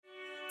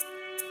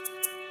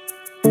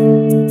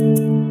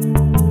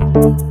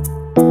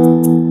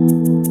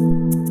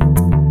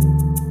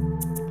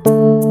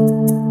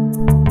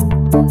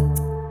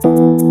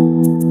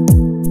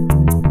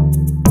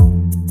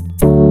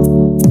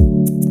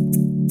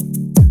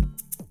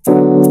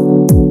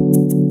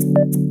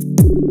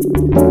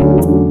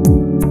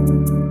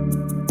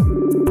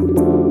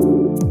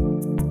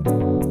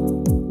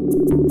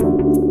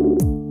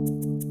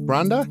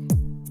Rhonda?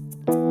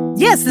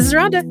 Yes, this is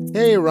Rhonda.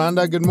 Hey,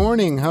 Rhonda, good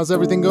morning. How's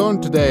everything going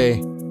today?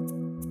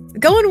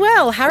 Going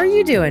well. How are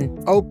you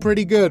doing? Oh,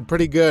 pretty good,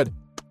 pretty good.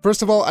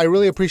 First of all, I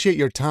really appreciate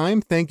your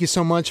time. Thank you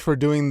so much for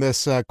doing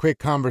this quick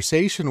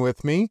conversation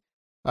with me.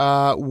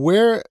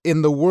 Where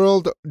in the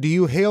world do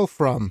you hail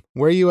from?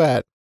 Where are you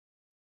at?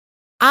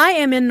 I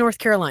am in North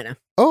Carolina.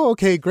 Oh,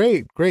 okay,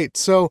 great.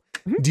 So,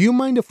 do you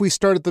mind if we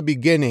start at the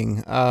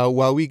beginning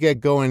while we get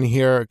going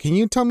here? Can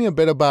you tell me a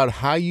bit about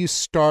how you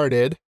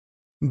started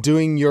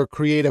doing your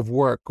creative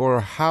work or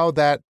how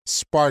that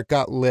spark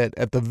got lit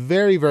at the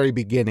very, very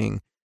beginning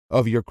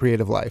of your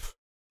creative life?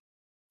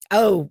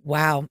 Oh,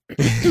 wow.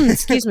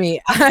 Excuse me.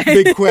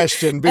 Big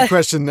question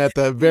at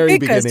the very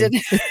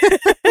beginning.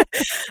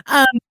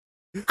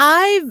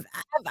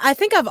 I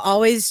think I've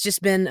always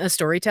just been a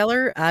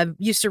storyteller. I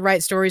used to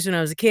write stories when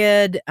I was a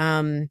kid.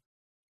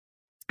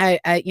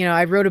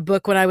 I wrote a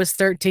book when I was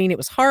 13. It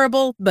was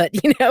horrible, but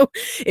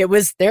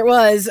there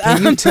was.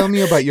 Can you tell me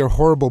about your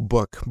horrible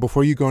book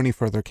before you go any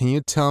further? Can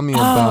you tell me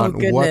about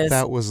what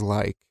that was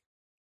like?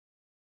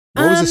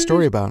 What was the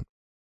story about?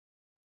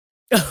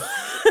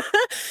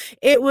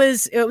 It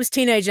was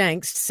teenage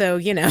angst. So,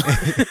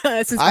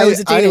 since I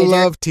was a teenager. I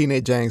love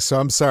teenage angst, so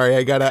I'm sorry.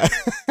 I gotta.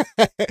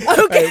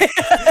 Okay.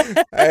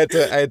 I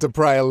had to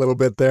pry a little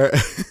bit there.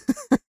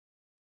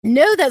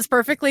 No, that's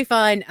perfectly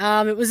fine.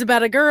 It was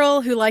about a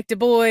girl who liked a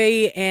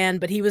boy,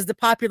 but he was the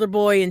popular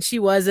boy and she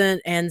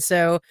wasn't. And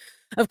so,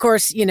 of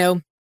course,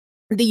 the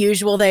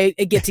usual, they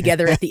get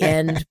together at the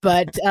end.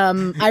 But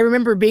I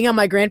remember being on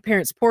my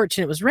grandparents' porch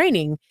and it was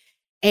raining.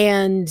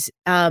 And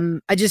I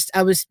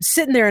was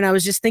sitting there and I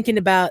was just thinking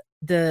about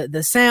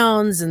the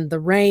sounds and the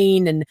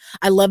rain. And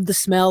I love the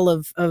smell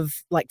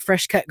of like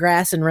fresh cut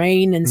grass and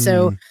rain. And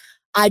so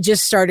I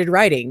just started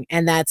writing.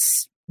 And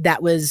that's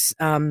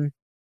the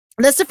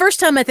first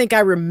time I think I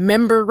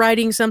remember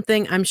writing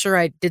something. I'm sure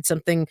I did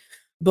something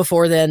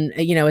before then,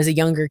 as a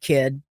younger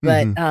kid,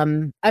 but I've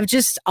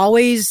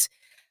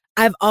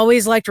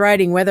always liked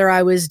writing, whether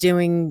I was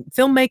doing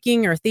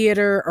filmmaking or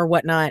theater or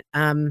whatnot.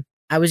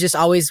 I was just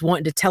always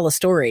wanting to tell a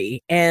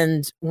story.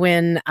 And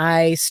when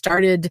I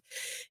started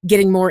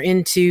getting more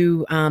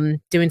into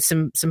doing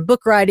some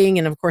book writing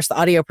and of course the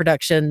audio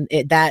production,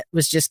 that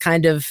was just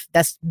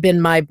that's been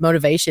my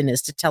motivation,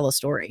 is to tell a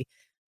story.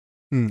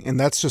 And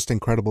that's just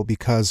incredible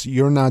because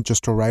you're not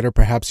just a writer.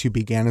 Perhaps you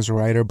began as a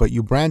writer, but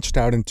you branched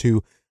out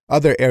into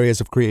other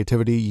areas of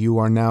creativity. You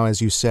are now,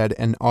 as you said,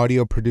 an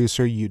audio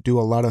producer. You do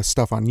a lot of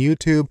stuff on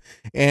YouTube.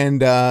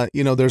 And,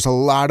 there's a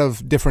lot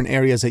of different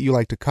areas that you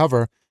like to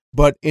cover.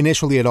 But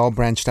initially, it all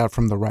branched out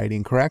from the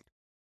writing, correct?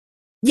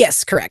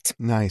 Yes, correct.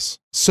 Nice.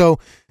 So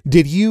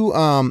did you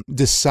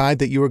decide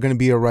that you were going to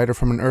be a writer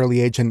from an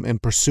early age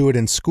and pursue it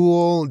in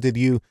school? Did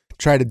you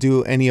try to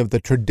do any of the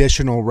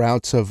traditional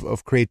routes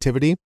of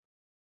creativity?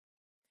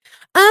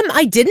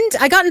 I didn't.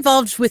 I got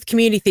involved with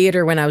community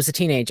theater when I was a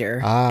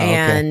teenager,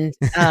 and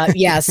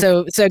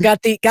so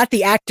got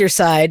the actor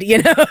side,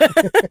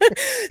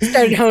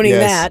 started honing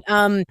that.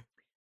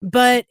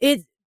 But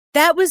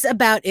that was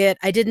about it.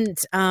 I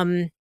didn't.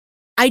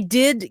 I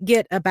did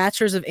get a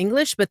bachelor's of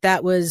English, but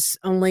that was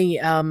only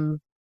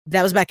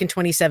that was back in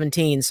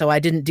 2017. So I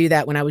didn't do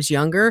that when I was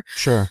younger.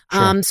 Sure.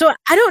 So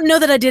I don't know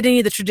that I did any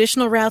of the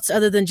traditional routes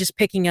other than just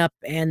picking up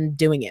and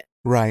doing it.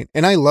 Right,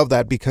 and I love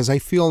that because I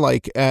feel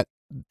like at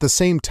the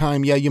same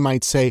time, you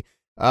might say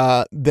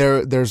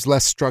there's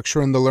less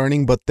structure in the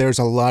learning, but there's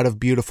a lot of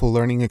beautiful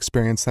learning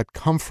experience that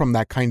come from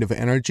that kind of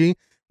energy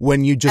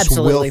when you just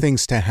will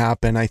things to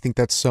happen. I think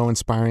that's so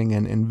inspiring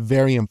and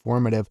very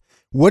informative.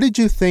 What did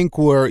you think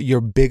were your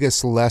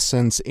biggest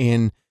lessons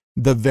in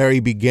the very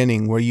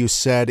beginning where you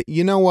said,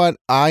 you know what,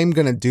 I'm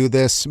going to do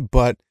this,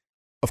 but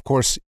of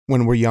course,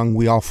 when we're young,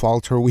 we all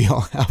falter. We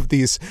all have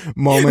these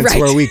moments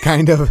where we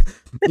kind of,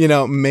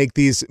 make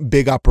these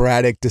big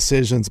operatic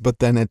decisions, but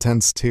then it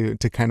tends to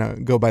kind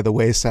of go by the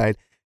wayside.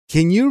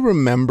 Can you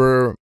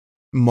remember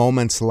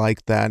moments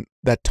like that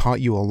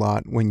taught you a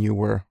lot when you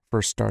were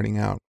first starting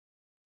out?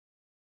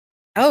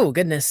 Oh,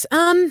 goodness.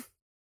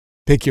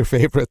 Pick your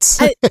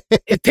favorites.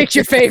 Pick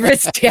your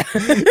favorites. Yeah.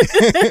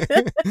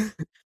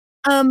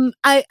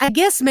 I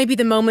guess maybe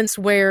the moments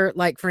where,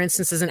 like, for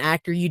instance, as an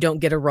actor, you don't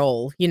get a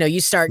role,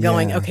 you start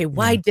going, okay,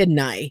 why didn't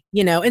I,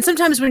 and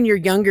sometimes when you're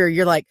younger,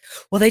 you're like,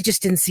 well, they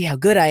just didn't see how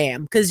good I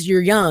am because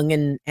you're young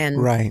and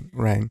right.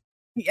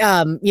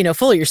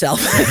 Full of yourself.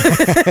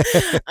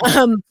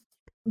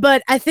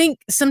 But I think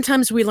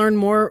sometimes we learn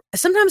more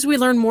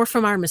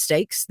from our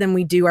mistakes than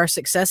we do our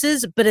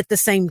successes. But at the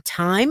same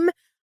time,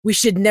 we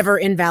should never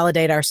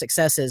invalidate our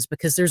successes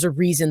because there's a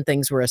reason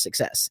things were a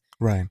success.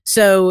 Right.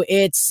 So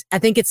I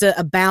think it's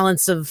a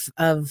balance of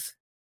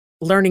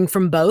learning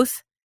from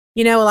both.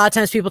 A lot of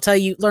times people tell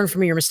you learn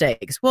from your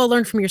mistakes. Well,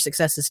 learn from your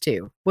successes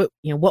too.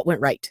 What went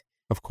right?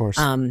 Of course.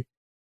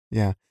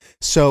 Yeah.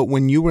 So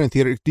when you were in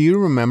theater, do you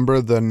remember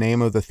the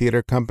name of the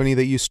theater company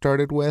that you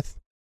started with?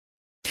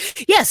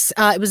 Yes,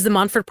 it was the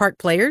Montford Park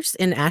Players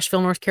in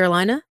Asheville, North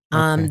Carolina.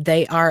 Okay.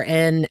 They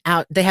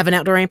have an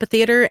outdoor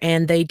amphitheater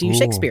and they do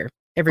Shakespeare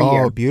every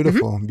year. Oh,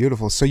 beautiful,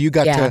 beautiful. So you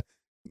got to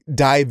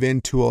dive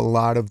into a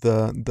lot of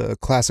the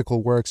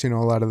classical works, a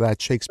lot of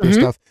that Shakespeare Mhm.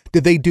 stuff.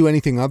 Did they do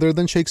anything other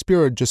than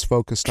Shakespeare or just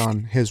focused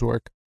on his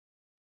work?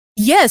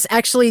 Yes,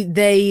 actually,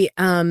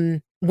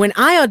 when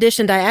I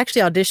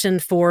actually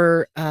auditioned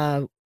for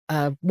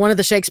one of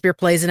the Shakespeare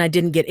plays, and I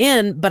didn't get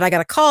in, but I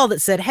got a call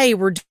that said, "Hey,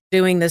 we're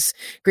doing this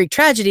Greek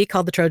tragedy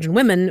called The Trojan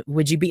Women.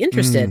 Would you be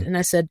interested?" Mm. And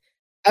I said,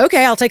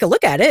 "Okay, I'll take a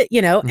look at it,"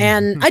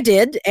 and Mhm. I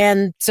did,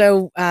 and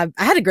so I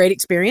had a great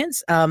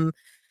experience.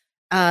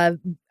 Uh,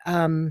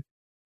 um,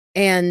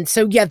 and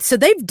so, yeah, so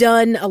they've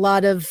done a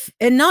lot of,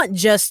 and not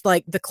just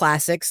like the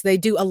classics. They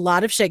do a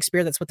lot of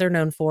Shakespeare. That's what they're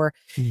known for.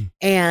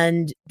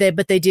 Mm.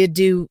 But they did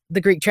do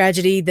the Greek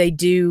tragedy. They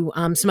do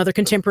some other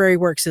contemporary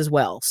works as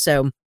well.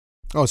 So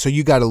Oh, so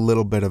you got a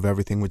little bit of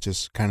everything, which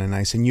is kind of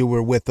nice. And you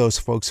were with those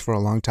folks for a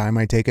long time,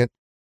 I take it?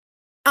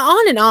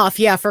 on and off,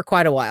 yeah, for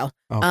quite a while.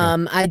 Okay.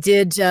 I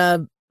did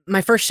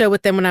my first show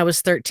with them when I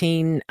was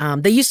 13.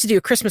 They used to do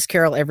a Christmas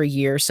Carol every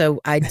year, so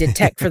I did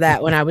tech for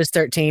that when I was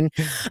 13.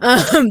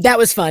 That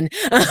was fun.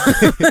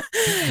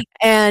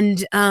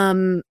 And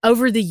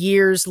over the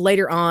years,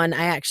 later on,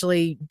 I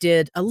actually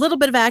did a little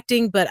bit of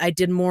acting, but I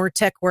did more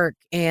tech work,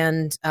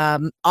 and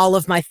all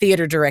of my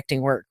theater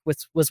directing work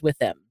was with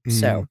them. Mm.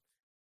 So.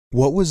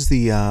 What was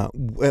at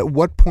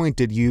what point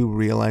did you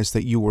realize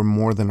that you were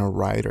more than a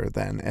writer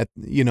then?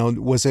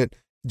 Was it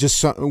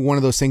just one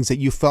of those things that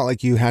you felt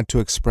like you had to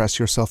express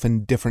yourself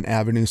in different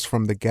avenues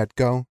from the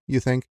get-go, you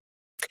think?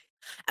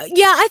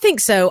 Yeah, I think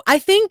so. I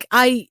think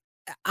I,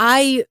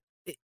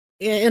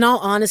 in all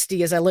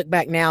honesty, as I look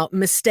back now,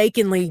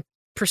 mistakenly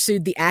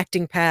pursued the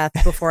acting path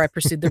before I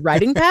pursued the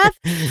writing path.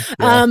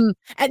 Yeah.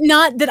 And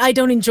not that I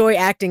don't enjoy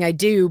acting, I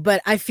do,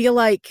 but I feel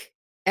like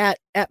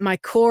at my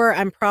core,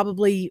 I'm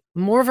probably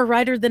more of a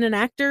writer than an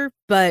actor,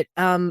 but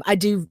I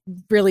do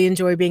really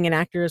enjoy being an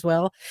actor as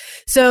well.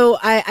 So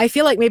I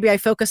feel like maybe I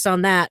focused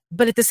on that,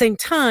 but at the same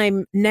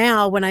time,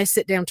 now when I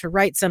sit down to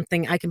write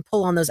something, I can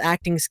pull on those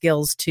acting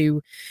skills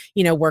to,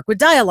 work with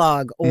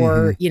dialogue, Mhm.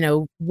 or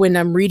when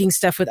I'm reading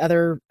stuff with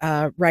other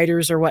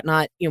writers or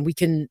whatnot, we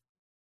can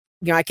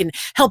I can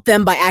help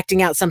them by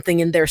acting out something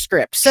in their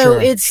script. So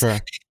Sure, it's, sure.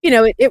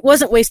 it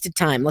wasn't wasted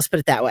time. Let's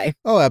put it that way.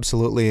 Oh,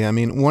 absolutely. I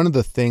mean, one of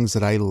the things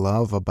that I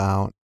love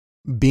about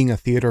being a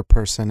theater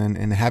person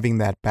and having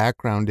that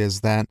background is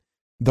that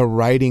the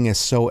writing is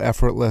so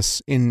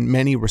effortless in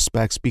many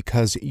respects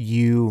because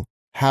you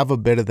have a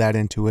bit of that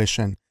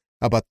intuition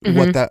about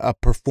what Hmm. a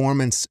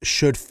performance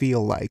should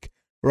feel like,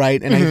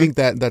 right? And I Hmm. think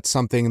that that's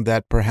something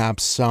that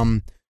perhaps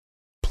some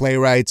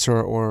playwrights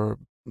or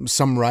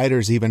some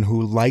writers even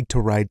who like to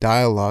write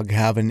dialogue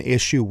have an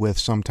issue with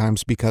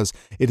sometimes because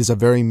it is a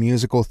very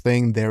musical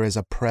thing. There is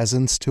a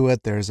presence to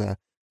it. There's Hmm.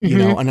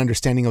 an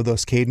understanding of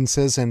those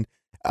cadences. And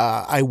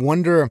I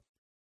wonder,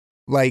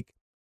 like,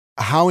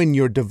 how in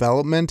your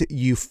development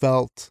you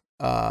felt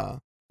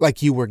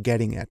like you were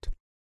getting it.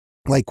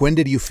 Like, when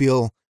did you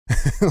feel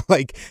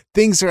like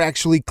things are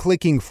actually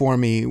clicking for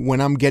me when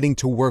I'm getting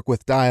to work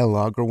with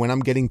dialogue or when I'm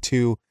getting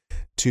to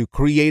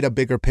create a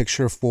bigger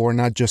picture for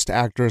not just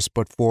actors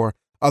but for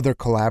other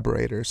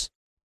collaborators?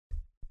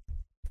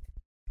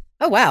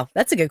 Oh, wow.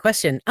 That's a good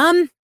question.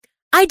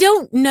 I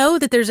don't know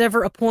that there's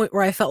ever a point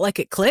where I felt like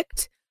it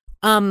clicked.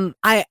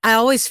 I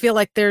always feel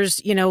like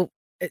there's,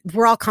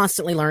 we're all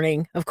constantly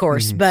learning, of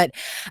course, Mhm. but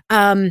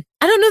I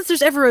don't know if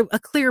there's ever a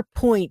clear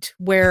point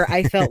where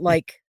I felt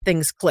like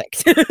things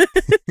clicked.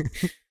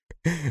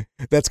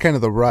 That's kind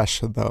of the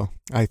rush, though.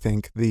 I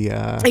think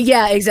the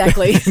Yeah,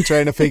 exactly.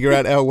 trying to figure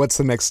out, oh, what's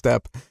the next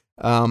step.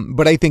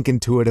 But I think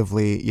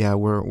intuitively, yeah,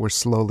 we're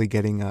slowly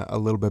getting a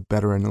little bit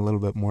better and a little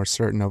bit more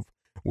certain of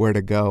where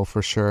to go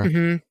for sure.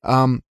 Hmm.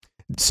 Um,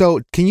 so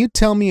can you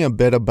tell me a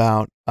bit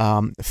about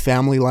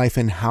family life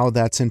and how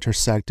that's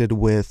intersected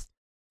with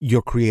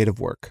your creative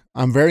work?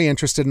 I'm very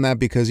interested in that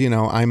because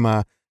I'm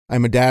a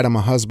dad, I'm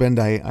a husband,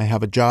 I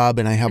have a job,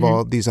 and I have Hmm.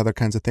 all these other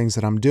kinds of things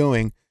that I'm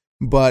doing.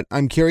 But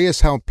I'm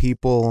curious how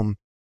people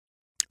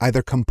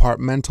either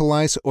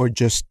compartmentalize or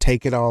just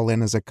take it all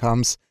in as it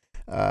comes,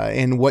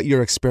 and what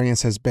your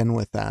experience has been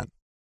with that.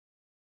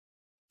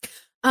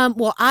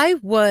 Well, I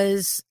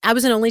was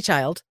an only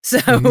child, so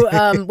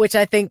Mhm. which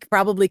I think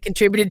probably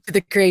contributed to the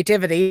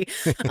creativity.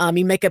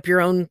 You make up your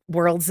own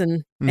worlds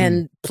Mm.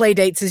 and play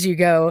dates as you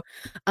go.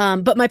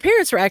 But my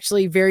parents were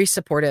actually very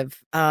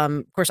supportive.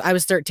 Of course, I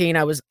was 13.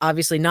 I was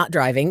obviously not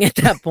driving at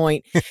that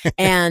point,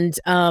 and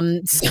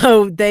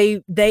so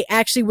they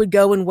actually would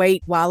go and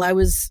wait while I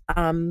was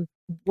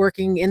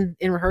working in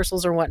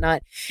rehearsals or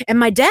whatnot. And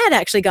my dad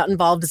actually got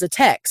involved as a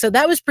tech, so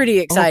that was pretty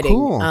Oh, exciting.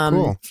 cool,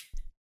 cool.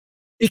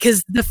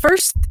 Because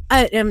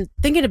I am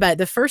thinking about it,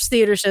 the first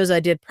theater shows I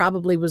did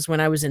probably was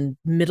when I was in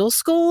middle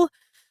school.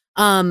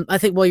 I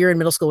think, well, you're in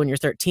middle school when you're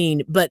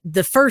 13, but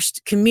the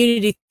first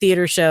community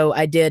theater show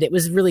I did, it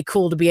was really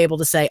cool to be able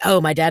to say,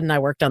 "Oh, my dad and I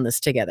worked on this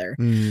together."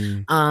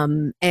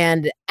 Mm.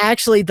 And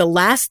actually the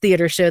last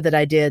theater show that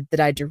I did that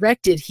I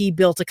directed, he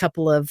built a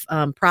couple of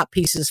prop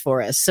pieces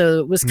for us. So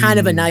it was kind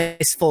of a Mm.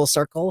 nice full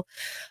circle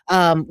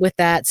with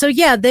that. So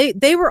yeah,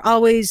 they were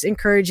always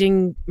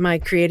encouraging my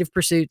creative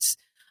pursuits.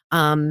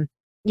 Um,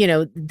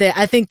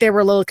 I think they were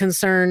a little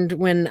concerned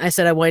when I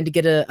said I wanted to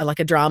get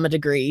a drama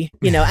degree,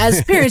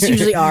 as parents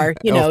usually are,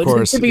 Of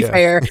course, to be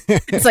fair.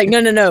 It's like,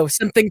 no,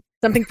 something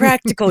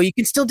practical. You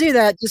can still do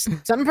that. Just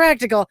something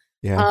practical.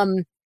 Yeah.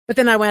 But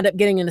then I wound up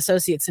getting an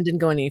associate's and didn't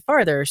go any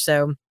farther.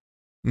 So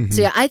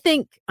yeah, I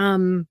think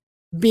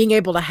being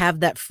able to have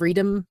that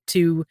freedom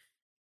to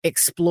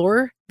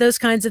explore those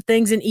kinds of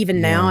things, and even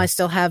now I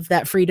still have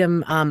that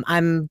freedom.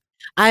 I'm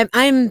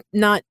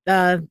not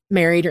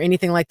married or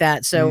anything like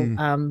that, so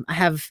I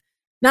have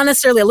not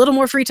necessarily a little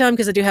more free time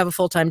because I do have a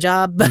full-time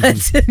job, but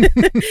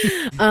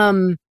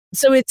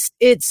so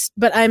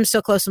but I'm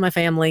still close to my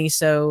family,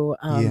 so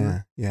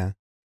yeah.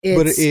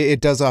 But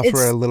it does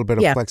offer a little bit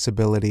of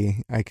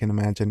flexibility, I can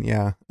imagine.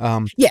 Yeah.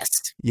 Yes.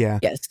 Yeah.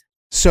 Yes.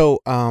 So,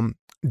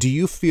 do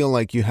you feel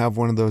like you have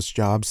one of those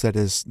jobs that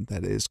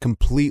is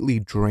completely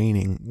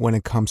draining when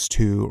it comes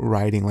to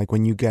writing? Like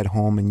when you get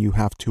home and you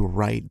have to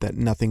write, that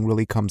nothing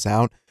really comes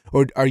out?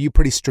 Or are you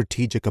pretty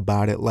strategic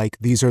about it? Like,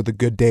 these are the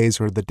good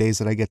days or the days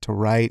that I get to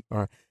write?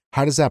 Or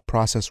how does that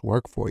process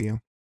work for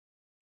you?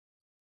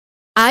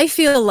 I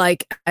feel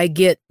like I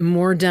get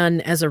more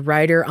done as a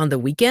writer on the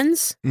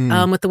weekends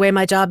with the way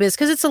my job is,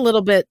 because it's a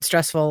little bit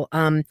stressful.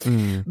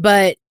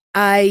 But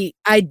I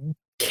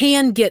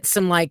can get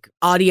some like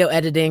audio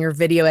editing or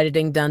video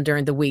editing done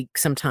during the week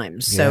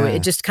sometimes. So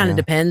it just kind of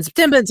depends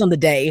on the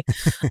day.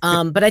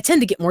 But I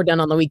tend to get more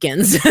done on the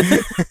weekends.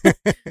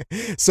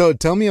 So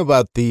tell me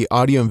about the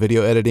audio and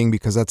video editing,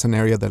 because that's an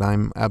area that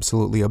I'm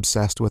absolutely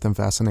obsessed with and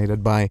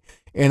fascinated by.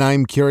 And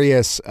I'm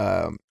curious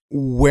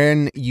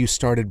when you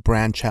started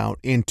branch out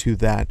into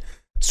that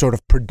sort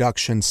of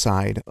production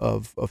side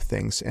of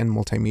things and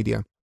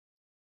multimedia.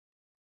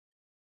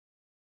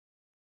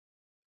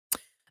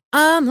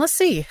 Let's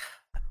see.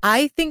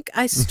 I think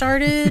I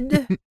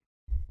started.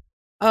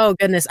 Oh,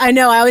 goodness. I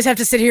know. I always have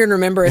to sit here and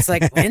remember. It's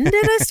like, when did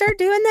I start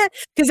doing that?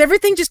 Because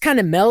everything just kind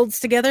of melds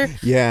together.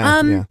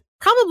 Yeah.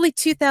 Probably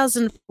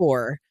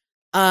 2004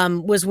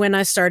 was when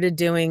I started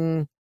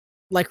doing,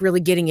 like,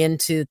 really getting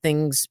into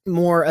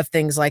more of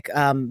things like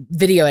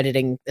video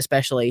editing,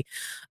 especially.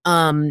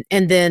 And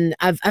then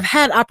I've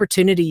had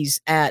opportunities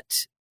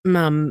at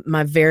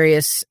my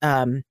various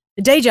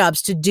day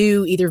jobs to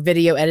do either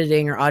video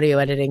editing or audio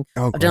editing.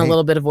 Oh, I've done a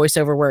little bit of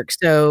voiceover work.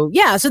 So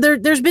yeah, so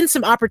there's been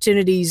some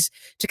opportunities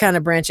to kind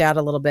of branch out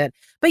a little bit.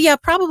 But yeah,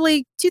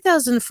 probably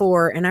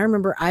 2004. And I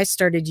remember I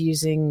started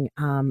using,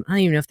 I don't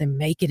even know if they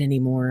make it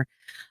anymore,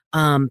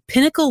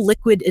 Pinnacle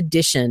Liquid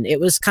Edition. It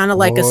was kind of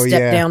like a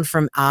step down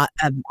from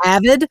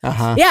Avid.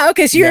 Yeah,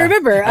 okay, so you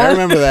remember. I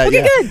remember that.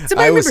 Okay, good.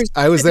 Somebody remembers.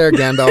 I was there,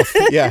 Gandalf.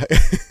 Yeah.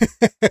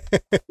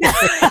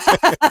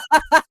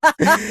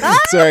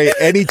 Sorry,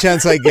 any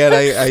chance I get,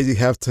 I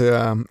have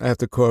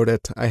to quote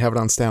it. I have it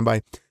on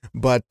standby.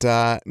 But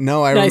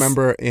no, I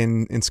remember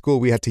in school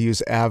we had to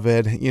use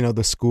Avid,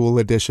 the school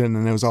edition,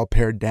 and it was all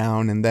pared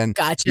down. And then,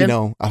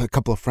 a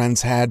couple of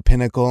friends had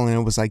Pinnacle, and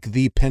it was like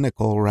the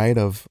pinnacle, right,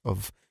 of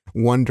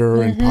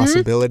wonder and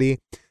possibility.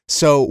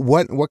 So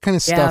what kind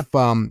of stuff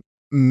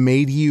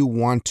made you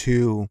want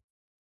to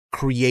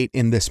create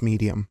in this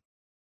medium?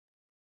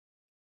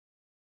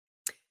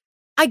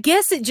 I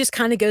guess it just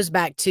kind of goes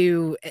back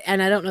to,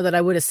 and I don't know that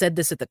I would have said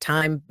this at the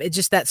time, it's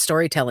just that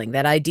storytelling,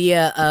 that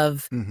idea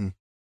of, and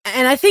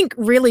I think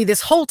really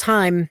this whole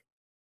time,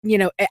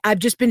 I've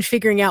just been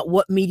figuring out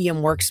what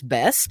medium works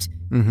best.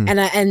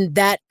 And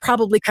that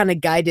probably kind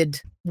of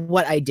guided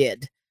what I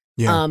did.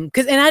 Yeah. And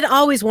I'd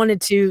always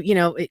wanted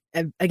to,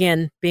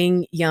 again,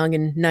 being young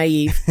and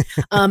naive,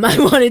 I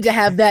wanted to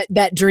have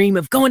that dream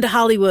of going to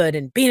Hollywood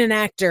and being an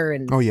actor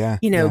and,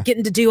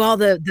 getting to do all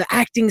the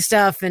acting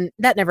stuff. And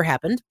that never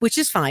happened, which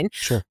is fine.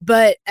 Sure.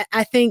 But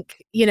I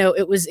think,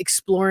 it was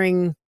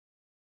exploring,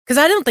 because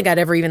I don't think I'd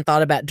ever even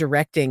thought about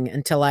directing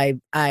until I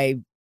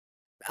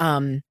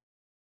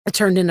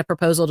turned in a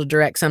proposal to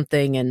direct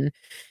something. And,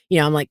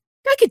 I'm like,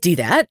 I could do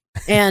that.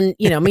 And,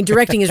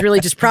 directing is really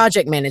just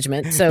project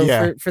management.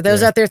 So for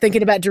those out there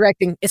thinking about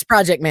directing, it's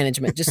project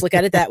management. Just look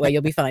at it that way.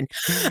 You'll be fine.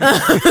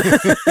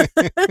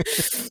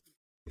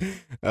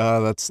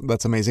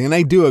 That's amazing. And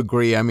I do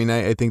agree. I mean,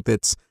 I think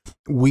that's,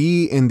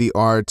 we in the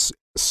arts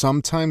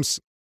sometimes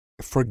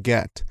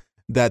forget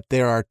that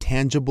there are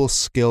tangible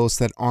skills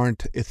that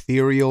aren't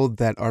ethereal,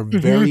 that are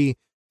very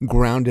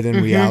grounded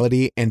in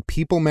reality, and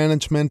people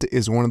management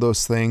is one of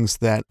those things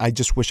that I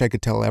just wish I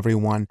could tell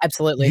everyone.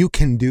 Absolutely. You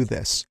can do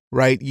this,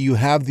 right? You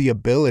have the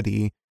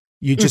ability.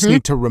 You just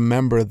need to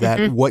remember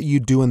that what you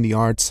do in the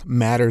arts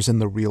matters in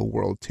the real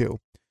world too.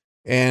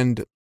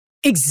 And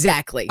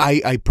exactly.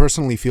 I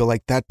personally feel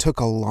like that took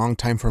a long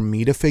time for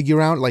me to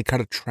figure out, like how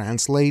to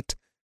translate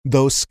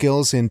those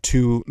skills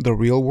into the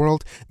real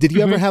world. Did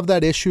you ever have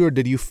that issue, or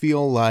did you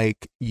feel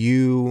like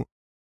you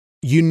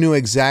knew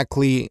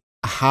exactly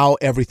how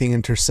everything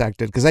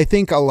intersected? Because I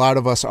think a lot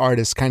of us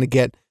artists kind of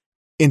get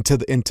into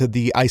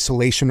the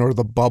isolation or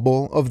the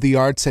bubble of the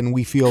arts, and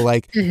we feel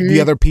like the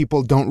other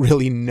people don't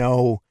really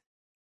know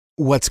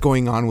what's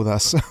going on with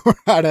us, or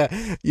how to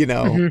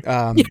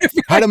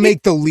how to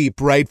make the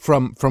leap right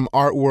from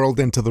art world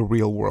into the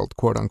real world,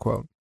 quote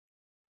unquote.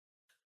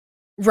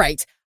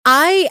 Right.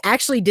 I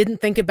actually didn't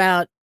think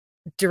about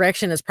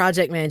direction as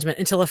project management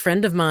until a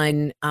friend of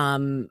mine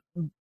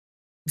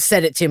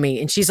said it to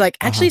me, and she's like,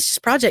 actually, it's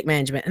just project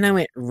management. And I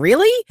went,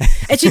 really?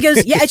 And she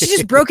goes, yeah. And she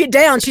just broke it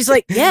down. She's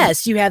like,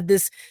 yes, you have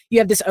this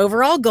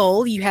overall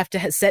goal. You have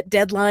to set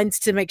deadlines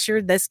to make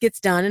sure this gets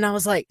done. And I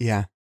was like,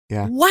 yeah.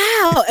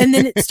 Wow. And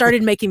then it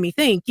started making me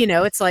think,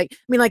 it's like, I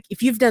mean, like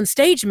if you've done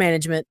stage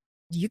management,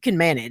 you can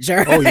manage.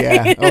 Right?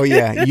 Oh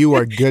yeah. You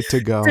are good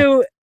to go.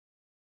 So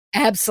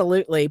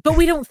absolutely. But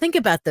we don't think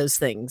about those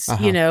things,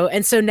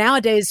 And so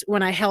nowadays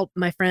when I help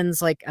my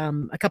friends, like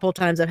a couple of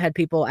times I've had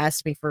people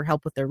ask me for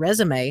help with their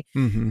resume.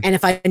 Mm-hmm. And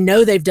if I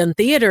know they've done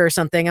theater or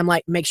something, I'm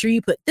like, make sure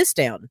you put this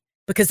down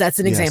because that's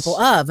an example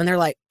of. And they're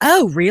like,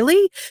 oh,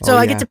 really? So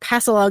I get to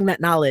pass along that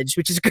knowledge,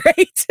 which is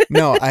great.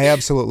 No, I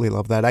absolutely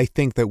love that. I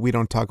think that we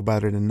don't talk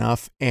about it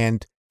enough.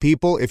 And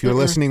people, if you're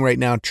listening right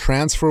now,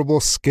 transferable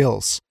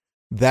skills.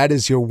 That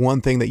is your one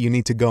thing that you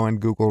need to go and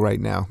Google right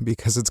now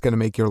because it's going to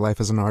make your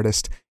life as an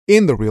artist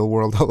in the real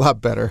world a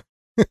lot better,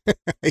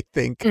 I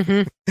think.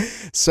 Mm-hmm.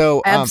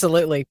 So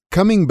absolutely.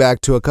 Coming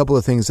back to a couple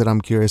of things that I'm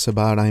curious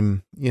about,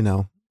 I'm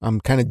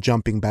kind of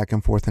jumping back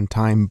and forth in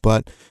time,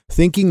 but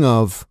thinking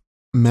of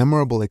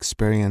memorable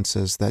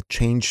experiences that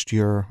changed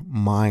your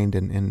mind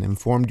and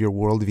informed your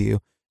worldview.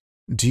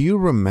 Do you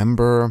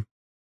remember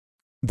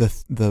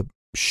the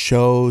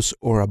shows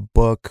or a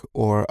book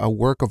or a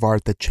work of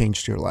art that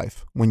changed your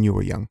life when you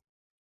were young?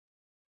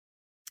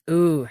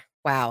 Ooh,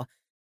 wow.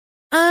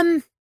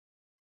 This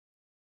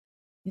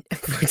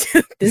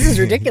is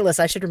ridiculous.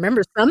 I should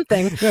remember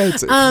something.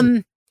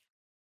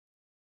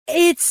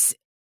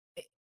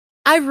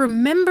 I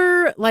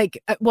remember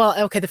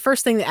the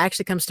first thing that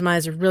actually comes to mind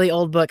is a really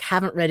old book.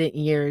 Haven't read it in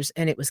years.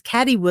 And it was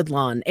Caddy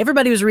Woodlawn.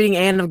 Everybody was reading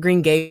Anne of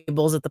Green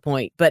Gables at the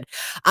point, but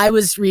I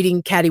was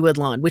reading Caddy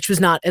Woodlawn, which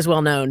was not as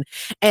well known.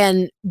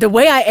 And the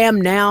way I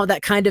am now,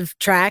 that kind of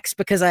tracks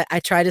because I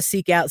try to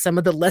seek out some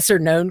of the lesser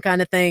known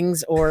kind of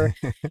things or,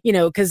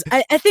 because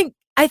I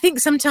think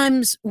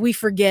sometimes we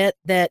forget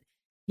that,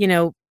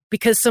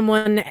 because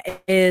someone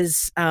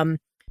is,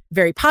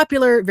 very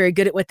popular, very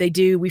good at what they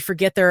do, we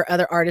forget there are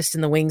other artists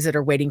in the wings that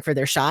are waiting for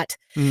their shot.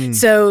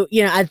 So,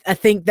 I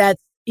think that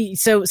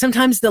so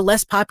sometimes the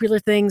less popular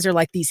things are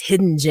like these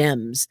hidden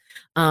gems,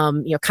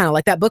 kind of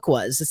like that book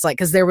was. It's like,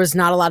 because there was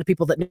not a lot of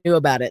people that knew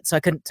about it. So I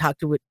couldn't talk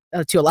to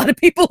a lot of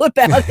people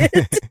about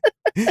it.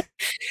 But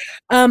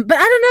I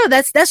don't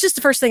know. That's just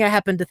the first thing I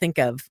happened to think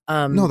of.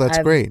 No, that's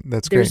great.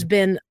 There's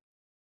been,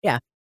 yeah.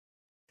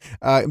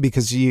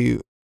 Because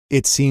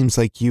it seems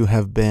like you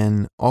have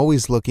been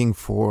always looking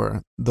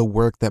for the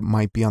work that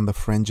might be on the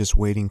fringes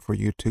waiting for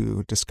you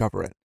to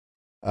discover it.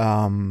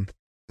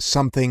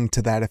 Something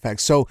to that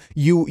effect. So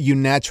you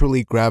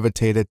naturally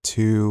gravitated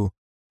to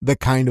the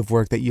kind of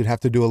work that you'd have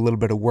to do a little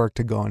bit of work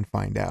to go and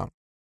find out,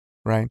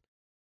 right?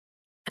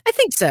 I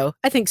think so.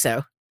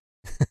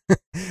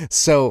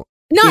 So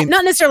not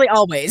necessarily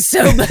always.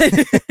 So,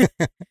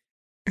 but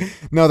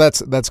no,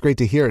 that's great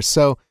to hear.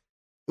 So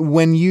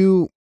when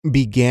you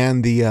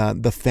began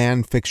the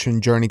fan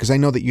fiction journey, because I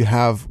know that you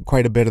have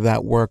quite a bit of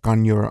that work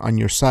on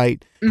your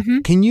site.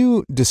 Mm-hmm. Can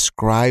you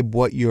describe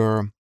what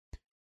your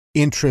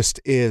interest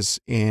is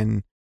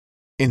in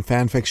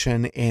fan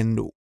fiction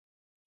and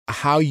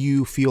how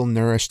you feel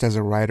nourished as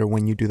a writer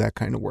when you do that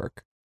kind of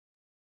work?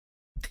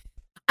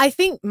 I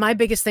think my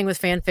biggest thing with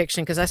fan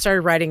fiction, because I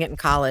started writing it in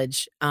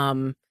college,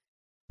 and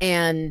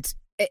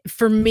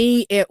for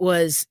me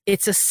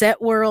it's a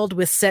set world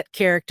with set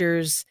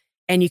characters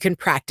and you can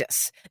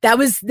practice. That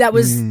was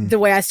the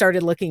way I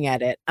started looking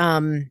at it.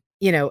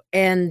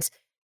 And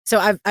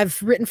so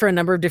I've written for a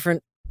number of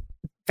different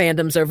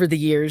fandoms over the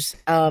years.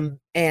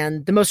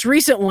 And the most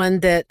recent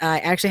one that I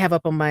actually have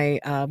up on my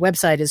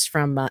website is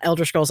from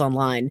Elder Scrolls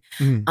Online.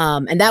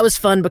 And that was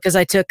fun because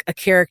I took a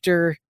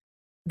character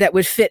that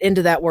would fit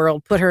into that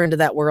world, put her into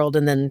that world,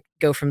 and then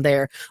go from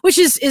there, which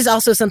is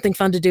also something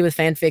fun to do with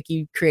fanfic.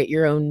 You create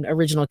your own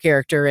original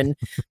character and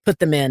put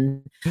them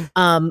in.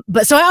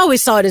 But so I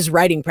always saw it as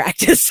writing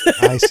practice.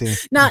 I see.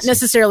 Not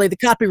necessarily the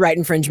copyright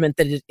infringement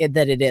that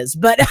it is,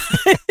 but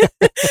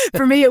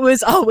for me, it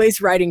was always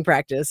writing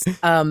practice.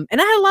 And I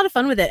had a lot of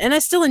fun with it, and I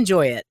still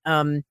enjoy it.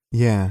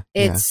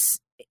 It's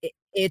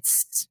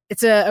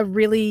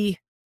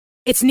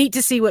neat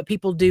to see what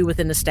people do with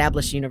an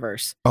established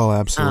universe. Oh,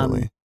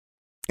 absolutely.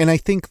 And I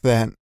think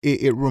that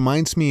it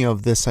reminds me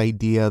of this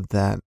idea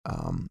that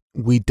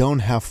we don't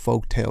have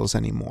folk tales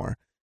anymore.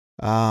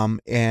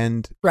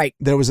 And right.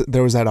 there was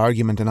that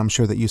argument, and I'm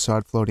sure that you saw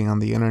it floating on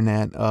the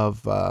internet,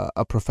 of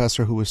a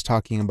professor who was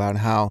talking about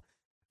how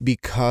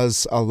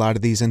because a lot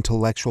of these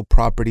intellectual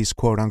properties,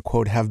 quote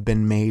unquote, have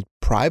been made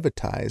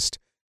privatized,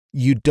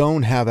 you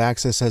don't have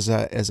access as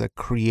a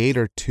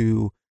creator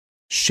to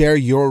share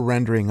your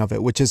rendering of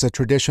it, which is a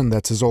tradition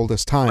that's as old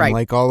as time. Right.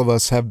 Like all of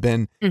us have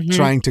been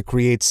trying to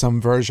create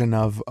some version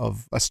of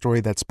a story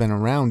that's been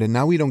around, and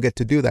now we don't get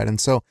to do that. And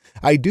so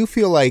I do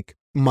feel like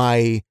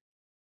my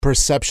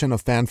perception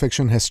of fan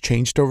fiction has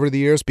changed over the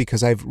years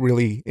because I've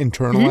really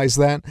internalized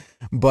that.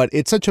 But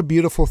it's such a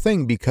beautiful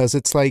thing because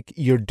it's like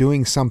you're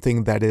doing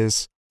something that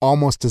is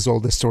almost as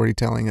old as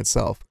storytelling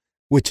itself,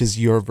 which is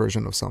your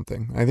version of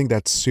something. I think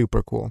that's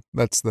super cool.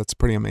 That's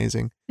pretty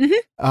amazing.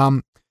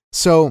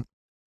 So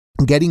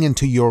getting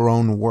into your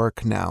own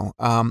work now,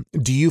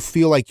 do you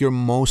feel like you're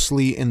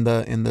mostly in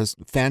the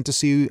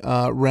fantasy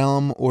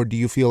realm, or do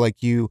you feel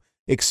like you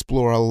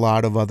explore a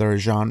lot of other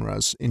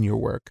genres in your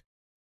work?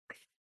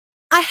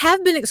 I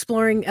have been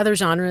exploring other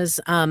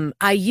genres.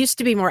 I used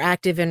to be more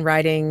active in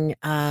writing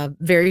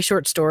very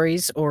short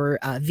stories, or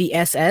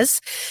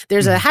VSS.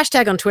 There's a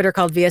hashtag on Twitter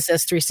called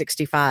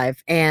VSS365.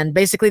 And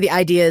basically the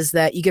idea is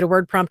that you get a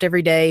word prompt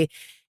every day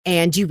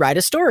and you write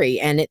a story,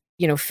 and it,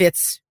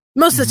 fits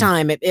most of the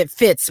time. It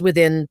fits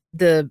within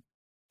the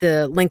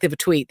length of a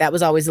tweet. That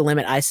was always the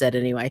limit I set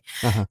anyway.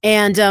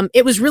 And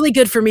it was really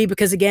good for me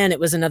because, again, it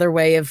was another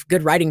way of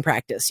good writing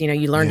practice.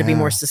 You learn to be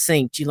more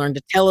succinct. You learn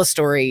to tell a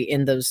story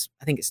in those,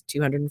 I think it's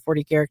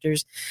 240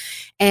 characters.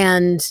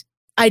 And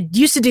I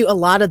used to do a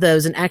lot of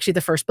those. And actually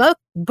the first book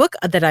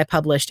that I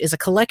published is a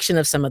collection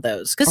of some of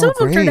those, because some of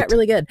them turned out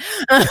really good.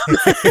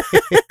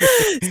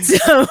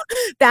 So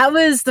that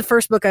was the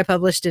first book I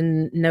published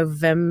in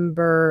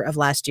November of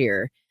last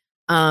year.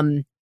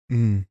 And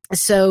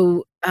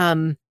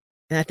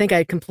I think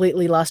I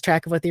completely lost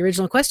track of what the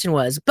original question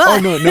was. But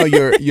no,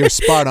 you're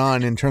spot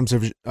on in terms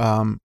of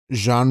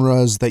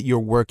genres that you're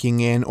working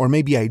in, or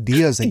maybe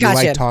ideas that you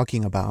like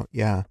talking about.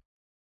 Yeah,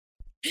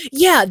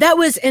 that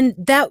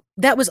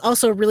was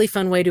also a really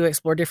fun way to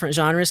explore different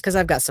genres, because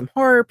I've got some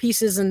horror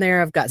pieces in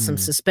there. I've got some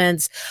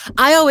suspense.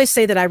 I always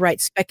say that I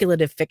write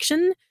speculative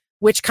fiction,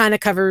 which kind of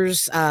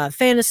covers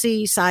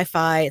fantasy,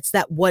 sci-fi. It's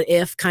that what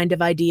if kind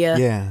of idea.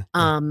 Yeah.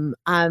 I'm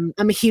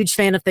a huge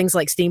fan of things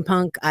like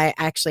steampunk. I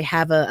actually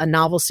have a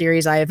novel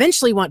series I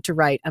eventually want to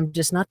write. I'm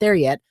just not there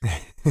yet.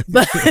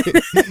 But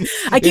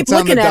I keep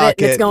looking at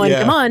it and it's going,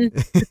 come on.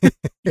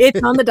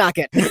 It's on the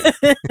docket.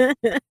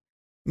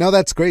 No,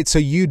 that's great. So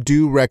you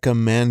do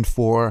recommend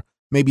for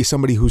maybe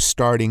somebody who's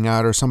starting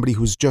out or somebody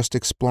who's just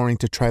exploring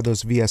to try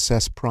those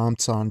VSS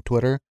prompts on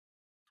Twitter?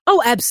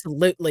 Oh,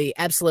 absolutely.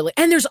 Absolutely.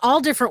 And there's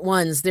all different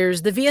ones.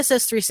 There's the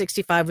VSS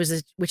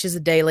 365, which is a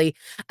daily.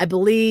 I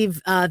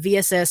believe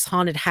VSS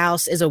Haunted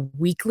House is a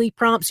weekly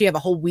prompt. So you have a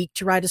whole week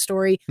to write a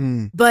story.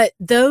 But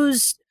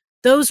those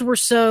were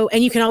so,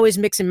 and you can always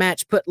mix and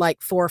match, put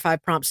like 4 or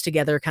 5 prompts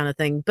together kind of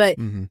thing. But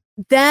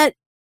that,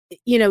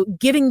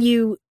 giving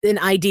you an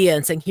idea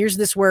and saying, here's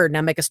this word,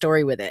 now make a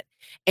story with it.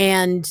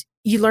 And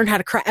you learn how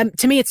to craft.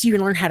 To me, it's you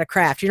learn how to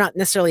craft. You're not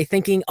necessarily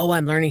thinking, oh,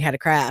 I'm learning how to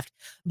craft,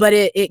 but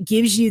it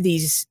gives you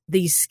these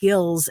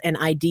skills and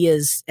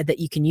ideas that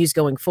you can use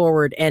going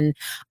forward. And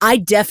I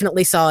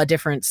definitely saw a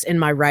difference in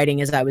my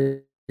writing as I was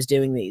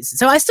doing these.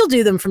 So I still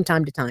do them from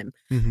time to time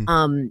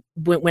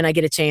when I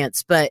get a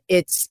chance, but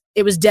it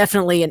was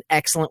definitely an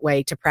excellent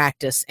way to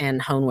practice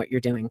and hone what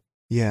you're doing.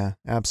 Yeah,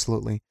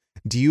 absolutely.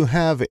 Do you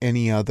have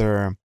any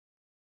other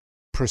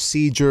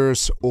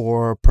procedures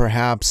or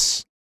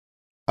perhaps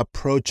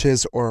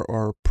approaches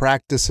or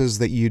practices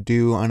that you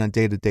do on a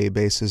day-to-day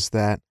basis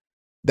that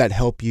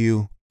help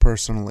you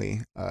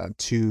personally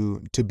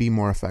to be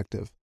more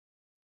effective?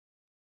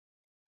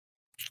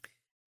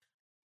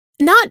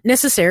 Not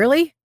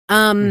necessarily.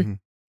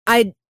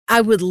 I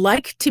would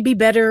like to be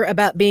better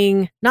about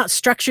being not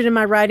structured in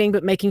my writing,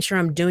 but making sure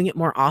I'm doing it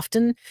more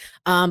often.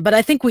 But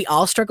I think we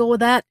all struggle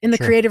with that in the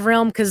creative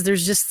realm, because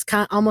there's just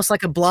kind of almost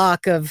like a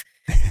block of,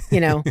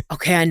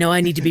 okay, I know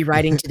I need to be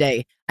writing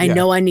today. I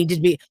know I need to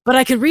be, but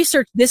I could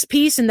research this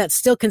piece and that's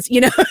still,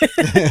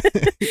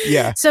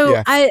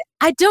 So I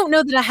don't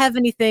know that I have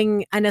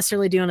anything I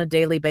necessarily do on a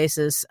daily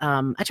basis.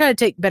 I try to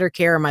take better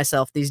care of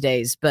myself these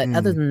days, but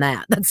other than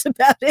that, that's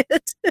about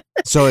it.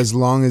 So as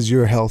long as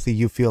you're healthy,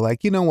 you feel like,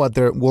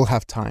 we'll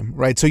have time,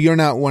 right? So you're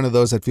not one of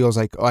those that feels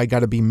like, oh, I got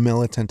to be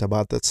militant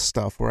about this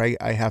stuff, where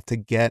I have to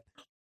get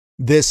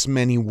this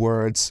many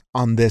words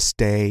on this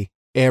day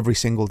every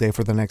single day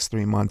for the next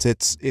 3 months.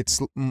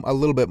 It's a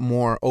little bit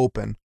more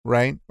open,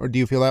 right? Or do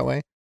you feel that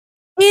way?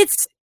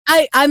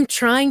 I'm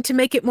trying to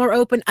make it more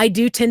open. I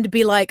do tend to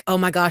be like, oh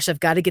my gosh, I've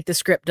got to get the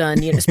script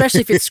done.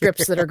 Especially if it's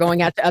scripts that are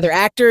going out to other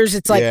actors.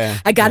 It's like,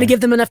 I got to give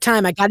them enough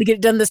time. I got to get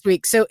it done this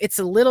week. So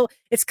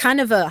it's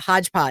kind of a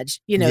hodgepodge.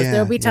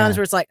 There'll be times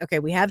where it's like, okay,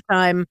 we have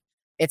time.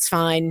 It's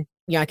fine.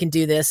 I can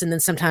do this. And then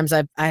sometimes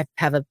I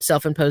have a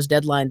self-imposed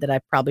deadline that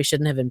I probably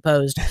shouldn't have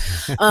imposed.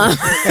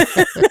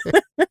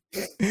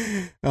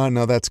 Oh,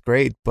 no, that's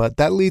great. But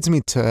that leads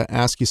me to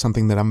ask you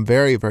something that I'm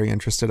very, very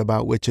interested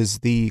about, which is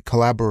the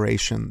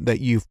collaboration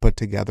that you've put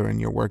together in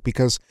your work.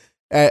 Because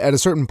at a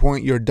certain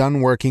point, you're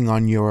done working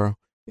on your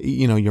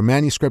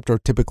manuscript, or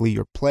typically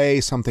your play,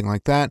 something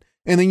like that.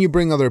 And then you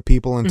bring other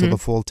people into the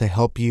fold to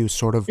help you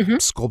sort of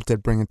sculpt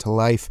it, bring it to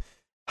life.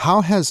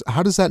 How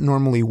does that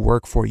normally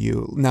work for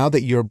you now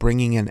that you're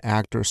bringing in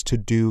actors to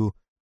do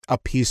a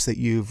piece that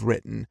you've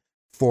written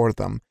for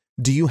them?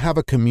 Do you have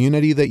a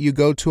community that you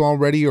go to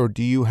already, or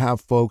do you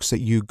have folks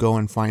that you go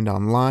and find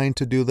online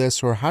to do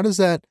this, or how does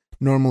that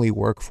normally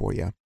work for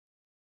you?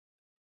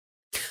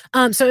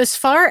 So as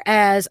far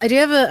as I do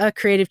have a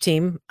creative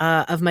team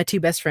of my two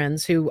best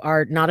friends who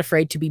are not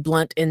afraid to be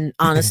blunt and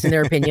honest in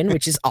their opinion,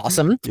 which is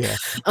awesome. Yeah.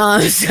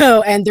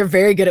 And they're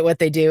very good at what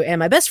they do. And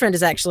my best friend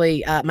is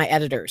actually my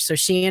editor. So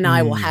she and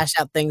I will hash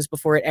out things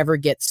before it ever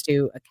gets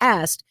to a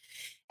cast.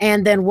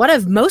 And then what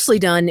I've mostly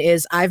done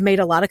is I've made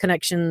a lot of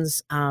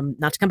connections,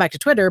 not to come back to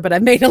Twitter, but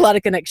I've made a lot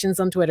of connections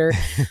on Twitter,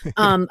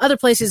 other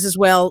places as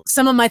well.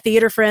 Some of my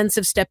theater friends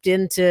have stepped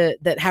into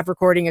that have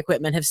recording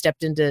equipment have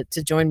stepped in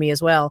to join me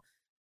as well.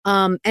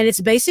 And it's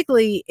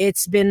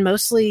been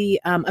mostly,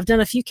 I've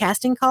done a few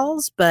casting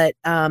calls, but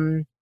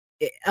other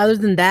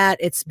than that,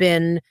 it's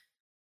been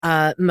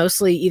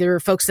mostly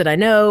either folks that I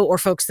know or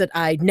folks that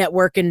I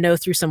network and know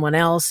through someone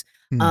else.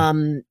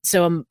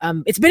 So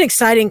it's been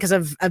exciting because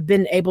I've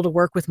been able to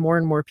work with more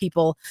and more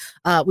people.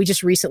 We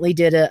just recently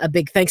did a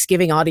big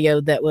Thanksgiving audio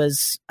that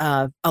was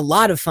a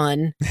lot of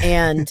fun,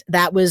 and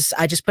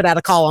I just put out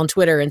a call on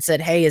Twitter and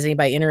said, "Hey, is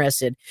anybody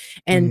interested?"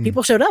 And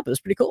people showed up. It was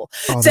pretty cool.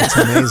 Oh, that's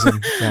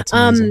amazing. That's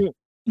amazing.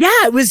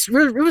 Yeah, it was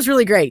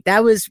really great.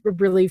 That was a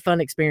really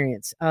fun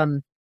experience.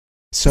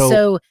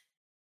 So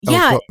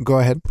yeah, go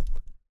ahead.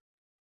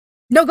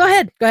 No, go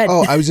ahead.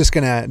 Oh, I was just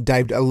going to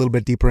dive a little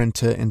bit deeper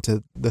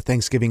into the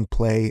Thanksgiving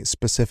play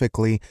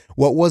specifically.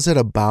 What was it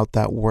about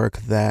that work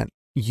that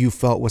you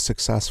felt was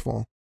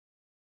successful?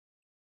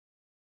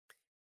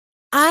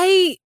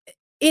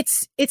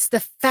 It's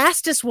the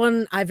fastest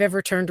one I've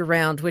ever turned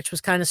around, which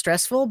was kind of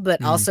stressful,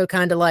 but also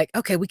kind of like,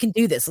 okay, we can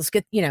do this. Let's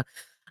get,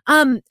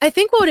 I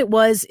think what it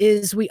was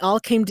is we all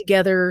came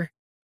together.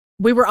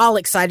 We were all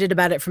excited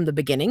about it from the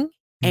beginning.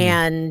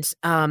 And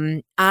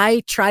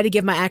I try to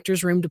give my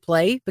actors room to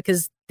play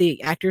because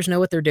the actors know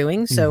what they're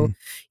doing. So,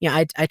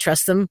 I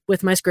trust them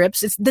with my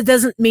scripts. That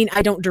doesn't mean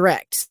I don't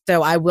direct.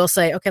 So I will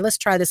say, okay, let's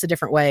try this a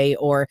different way,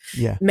 or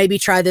maybe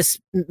try this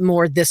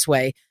more this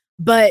way.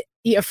 But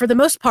for the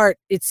most part,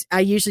 I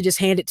usually just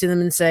hand it to them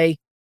and say,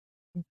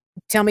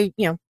 tell me,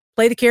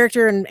 play the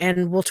character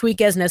and we'll tweak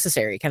as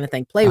necessary kind of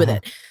thing. Play with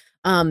it.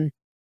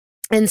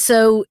 And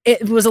so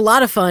it was a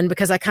lot of fun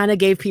because I kind of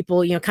gave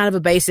people, kind of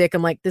a basic,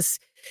 I'm like this.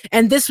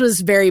 And this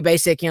was very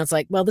basic. It's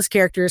like, well, this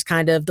character is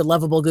kind of the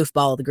lovable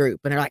goofball of the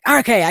group. And they're like,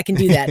 okay, I can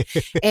do that.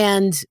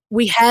 And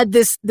we had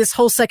this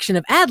whole section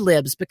of ad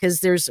libs because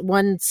there's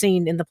one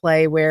scene in the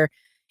play where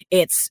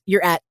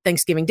you're at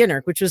Thanksgiving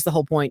dinner, which was the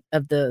whole point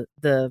of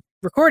the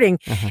recording.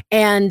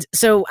 And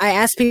so I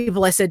asked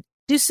people, I said,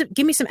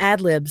 give me some ad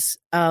libs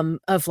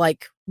of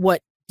like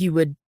what you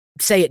would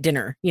say at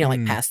dinner,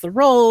 like pass the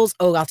rolls.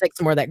 Oh, I'll take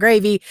some more of that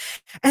gravy.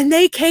 And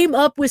they came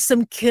up with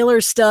some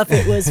killer stuff.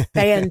 It was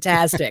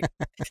fantastic.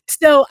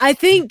 So I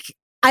think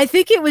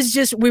it was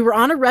just, we were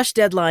on a rush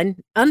deadline.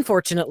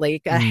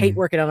 Unfortunately, I hate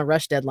working on a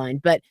rush deadline,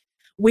 but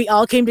we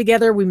all came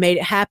together, we made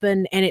it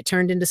happen, and it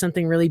turned into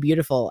something really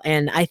beautiful.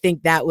 And I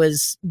think that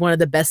was one of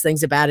the best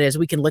things about it is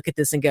we can look at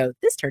this and go,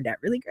 this turned out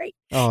really great.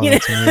 Oh,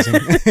 that's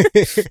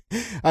amazing.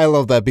 I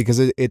love that because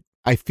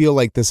I feel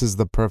like this is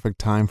the perfect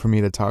time for me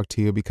to talk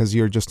to you because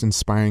you're just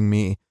inspiring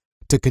me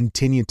to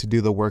continue to do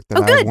the work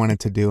that I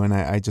wanted to do. And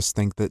I just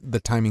think that the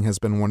timing has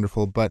been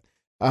wonderful. But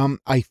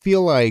I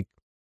feel like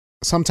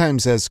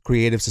sometimes as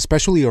creatives,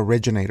 especially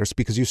originators,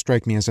 because you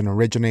strike me as an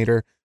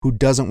originator who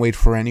doesn't wait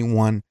for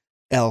anyone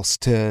else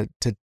to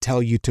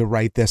tell you to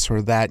write this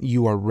or that,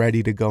 you are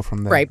ready to go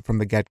from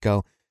the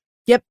get-go.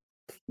 Yep.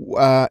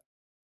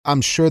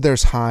 I'm sure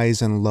there's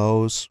highs and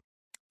lows.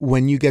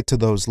 When you get to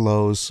those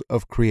lows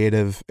of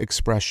creative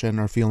expression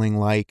or feeling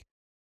like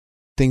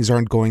things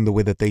aren't going the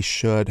way that they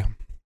should,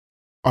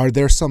 are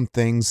there some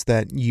things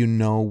that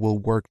will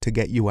work to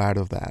get you out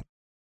of that?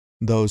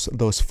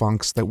 Those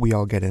funks that we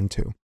all get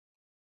into?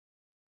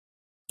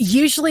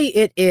 Usually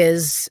it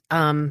is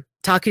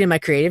talking to my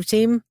creative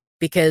team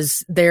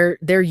because they're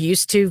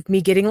used to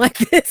me getting like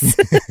this.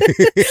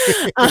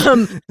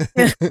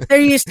 They're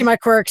used to my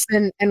quirks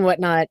and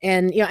whatnot.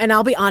 And, and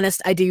I'll be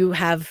honest, I do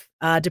have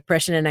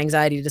depression and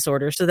anxiety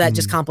disorder. So that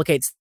just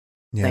complicates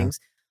things.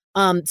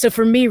 So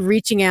for me,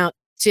 reaching out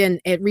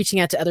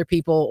to other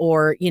people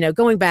or,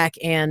 going back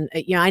and,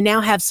 I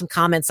now have some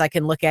comments I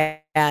can look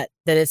at that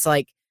it's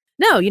like,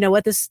 no, you know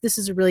what, this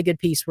is a really good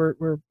piece.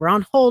 We're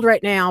on hold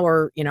right now,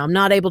 or, I'm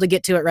not able to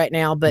get to it right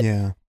now, but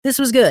this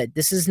was good.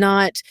 This is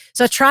not.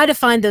 So I try to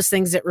find those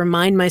things that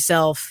remind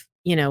myself,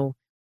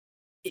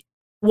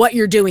 what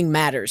you're doing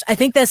matters. I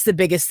think that's the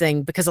biggest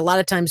thing because a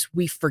lot of times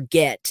we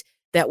forget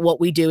that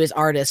what we do as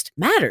artists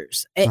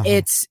matters.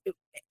 It's,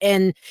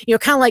 and,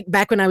 kind of like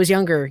back when I was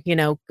younger,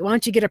 why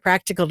don't you get a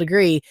practical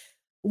degree?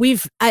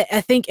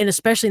 I think, and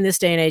especially in this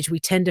day and age, we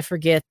tend to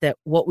forget that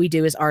what we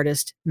do as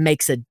artists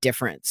makes a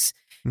difference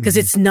because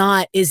it's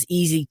not as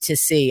easy to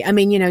see. I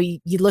mean,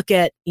 you look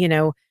at,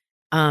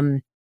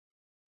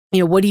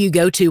 what do you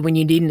go to when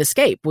you need an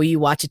escape? Well, you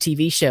watch a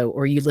TV show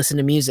or you listen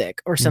to music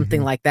or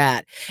something like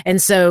that.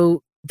 And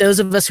so those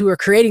of us who are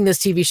creating those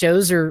TV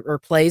shows or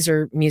plays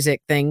or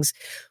music things,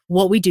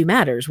 what we do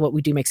matters. What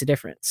we do makes a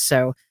difference.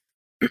 So,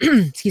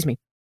 excuse me.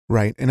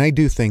 Right. And I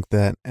do think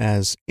that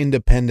as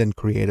independent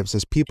creatives,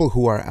 as people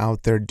who are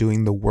out there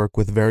doing the work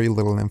with very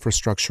little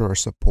infrastructure or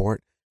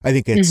support, I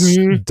think it's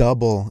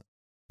Mhm.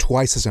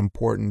 twice as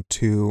important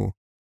to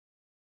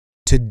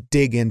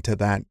dig into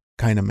that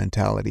kind of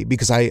mentality,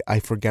 because I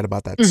forget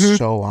about that Mhm.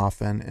 so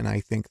often. And I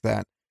think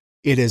that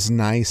it is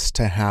nice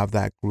to have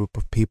that group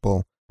of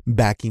people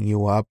backing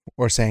you up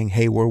or saying,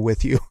 hey, we're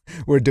with you,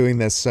 we're doing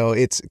this. So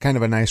it's kind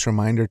of a nice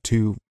reminder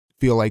to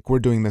feel like we're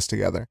doing this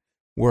together.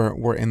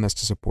 We're in this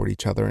to support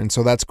each other. And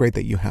so that's great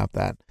that you have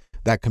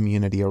that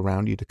community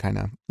around you to kind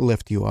of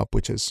lift you up,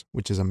 which is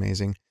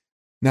amazing.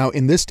 Now,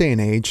 in this day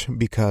and age,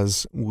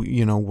 because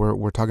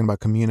we're talking about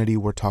community,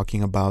 we're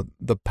talking about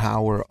the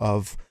power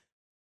of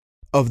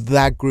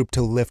that group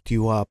to lift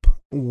you up.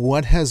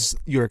 What has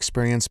your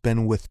experience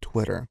been with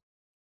Twitter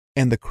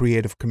and the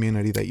creative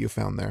community that you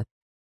found there?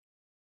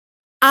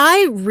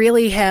 I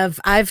really have.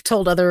 I've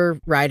told other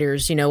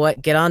writers, you know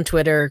what, get on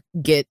Twitter,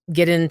 get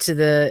into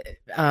the,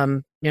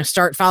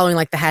 start following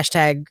like the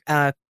hashtag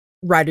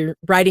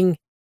writing,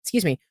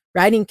 excuse me,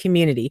 writing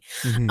community,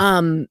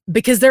 Mm-hmm.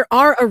 because there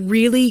are a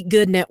really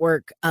good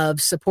network of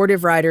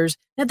supportive writers.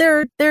 Now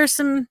there's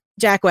some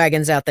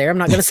jackwagons out there. I'm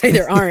not going to say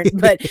there aren't,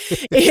 but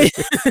it,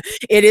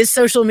 it is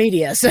social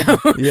media. So,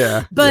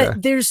 Yeah, but yeah.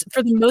 there's,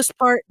 for the most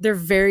part, they're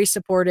very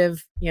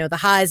supportive. You know, the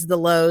highs, the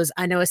lows.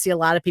 I know I see a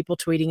lot of people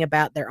tweeting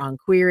about they're on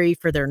query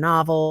for their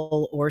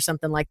novel or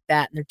something like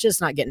that, and they're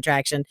just not getting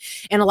traction.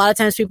 And a lot of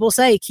times people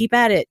say, keep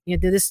at it. You know,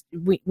 do this.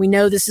 We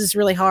know this is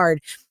really hard.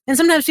 And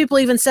sometimes people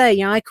even say,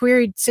 you know, I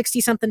queried 60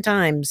 something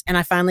times and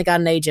I finally got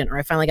an agent or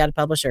I finally got a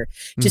publisher.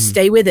 Just Mm-hmm.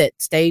 stay with it.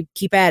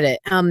 Keep at it.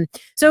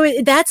 So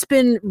that's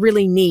been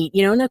really neat,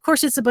 you know, and of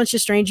course it's a bunch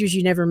of strangers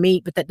you never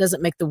meet, but that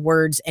doesn't make the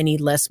words any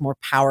less more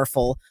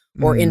powerful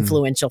or Mm-hmm.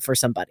 influential for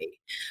somebody.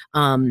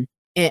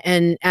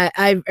 And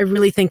I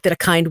really think that a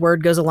kind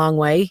word goes a long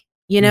way.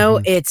 You know,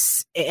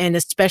 Mm-hmm. and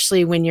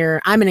especially when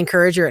I'm an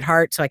encourager at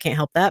heart, so I can't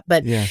help that,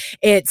 but Yeah.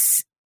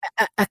 it's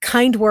a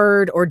kind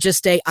word or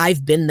just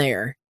I've been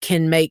there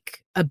can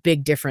make a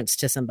big difference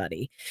to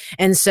somebody.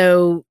 And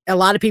so a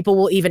lot of people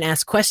will even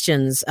ask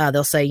questions.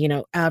 They'll say, you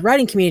know,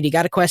 writing community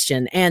got a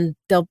question, and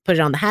they'll put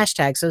it on the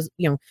hashtag. So,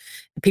 you know,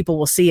 people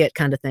will see it,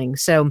 kind of thing.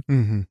 So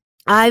Mm-hmm.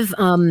 I've,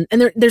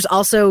 and there's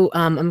also,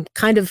 I'm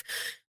kind of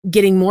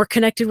getting more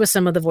connected with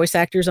some of the voice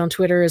actors on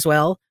Twitter as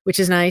well, which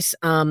is nice.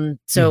 So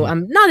Mm-hmm.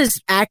 I'm not as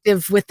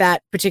active with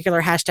that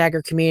particular hashtag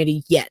or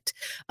community yet.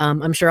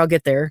 I'm sure I'll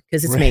get there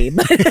because it's Right. me,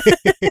 but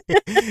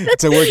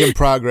It's a work in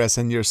progress,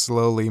 and you're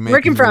slowly work in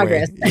making your way.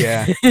 progress.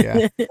 Yeah,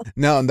 yeah.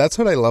 No, and that's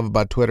what I love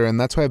about Twitter, and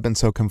that's why I've been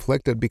so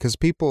conflicted, because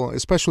people,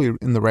 especially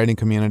in the writing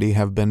community,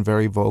 have been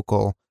very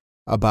vocal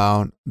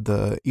about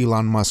the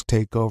Elon Musk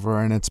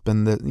takeover, and it's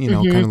been kind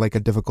Hmm. of like a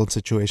difficult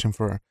situation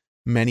for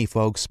many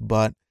folks.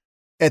 But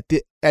at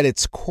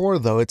its core,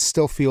 though, it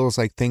still feels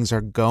like things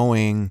are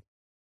going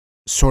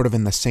sort of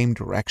in the same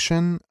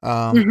direction.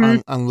 Hmm.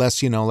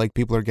 Unless like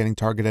people are getting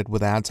targeted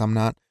with ads. I'm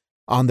not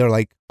on there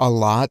like a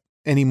lot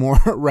anymore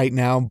right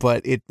now,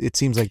 but it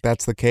seems like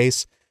that's the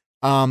case.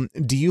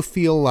 Do you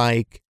feel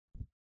like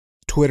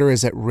Twitter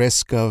is at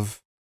risk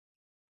of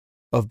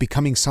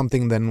becoming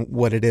something than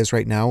what it is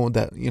right now?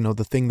 That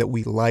the thing that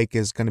we like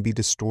is going to be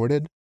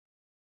distorted.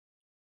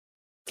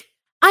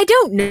 I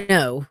don't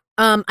know.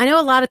 I know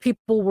a lot of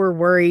people were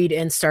worried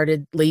and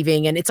started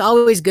leaving, and it's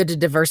always good to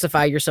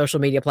diversify your social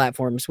media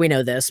platforms. We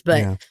know this, but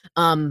Yeah.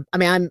 I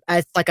mean,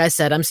 like I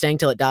said, I'm staying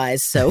till it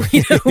dies. So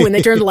you know, when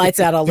they turn the lights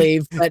out, I'll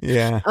leave. But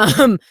Yeah.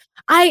 um,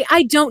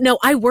 I don't know.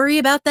 I worry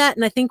about that,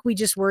 and I think we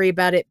just worry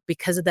about it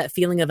because of that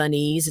feeling of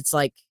unease. It's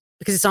like,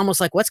 because it's almost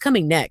like what's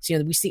coming next. You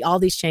know, we see all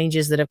these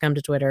changes that have come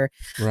to Twitter,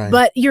 Right.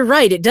 but you're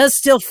right. It does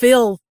still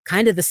feel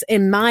kind of this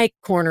in my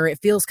corner. It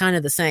feels kind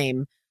of the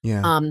same.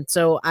 Yeah.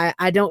 So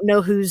I don't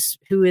know who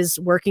is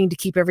working to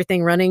keep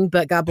everything running,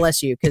 but God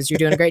bless you because you're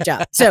doing a great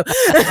job. So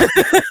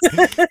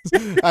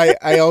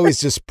I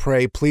always just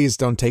pray, please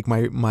don't take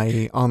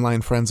my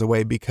online friends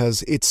away,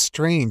 because it's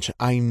strange.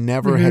 I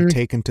never had Mhm.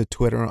 taken to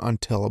Twitter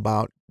until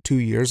about 2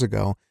 years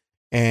ago.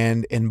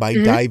 And by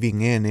Mhm.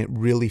 diving in, it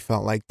really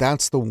felt like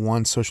that's the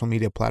one social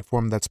media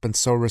platform that's been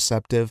so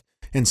receptive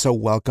and so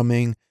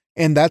welcoming.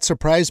 And that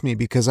surprised me,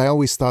 because I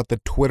always thought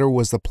that Twitter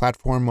was the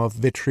platform of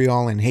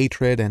vitriol and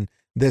hatred and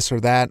this or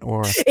that,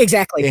 or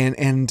Exactly.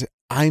 and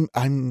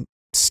I'm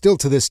still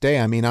to this day,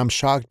 I mean, I'm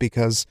shocked,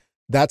 because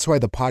that's why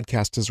the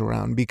podcast is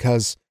around,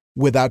 because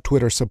without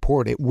Twitter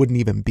support, it wouldn't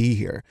even be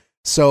here.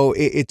 So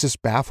it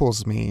just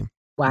baffles me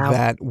Wow.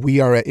 that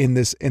we are in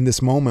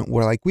this moment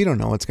where, like, we don't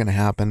know what's going to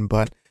happen,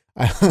 but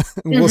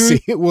we'll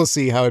Mhm.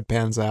 see how it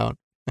pans out.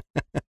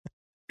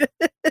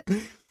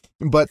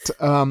 But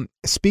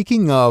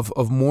speaking of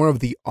more of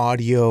the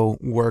audio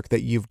work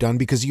that you've done,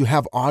 because you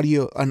have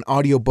an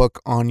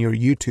audiobook on your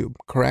YouTube,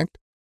 correct?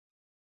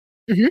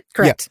 Mhm. Yeah.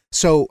 Correct.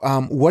 So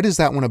what is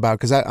that one about?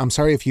 Because I'm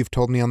sorry if you've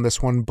told me on this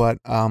one, but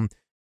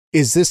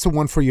is this the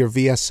one for your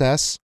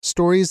VSS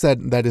stories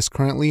that is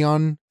currently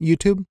on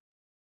YouTube?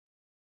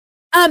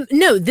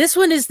 No, this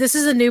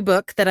is a new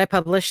book that I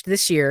published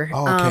this year.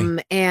 Oh,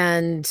 okay.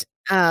 And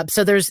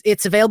So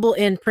it's available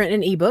in print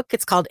and ebook.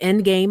 It's called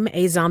Endgame,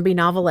 a zombie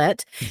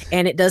novelette,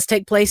 and it does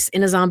take place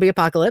in a zombie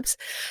apocalypse.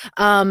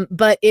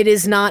 But it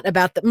is not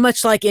about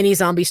much like any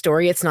zombie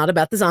story. It's not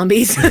about the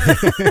zombies.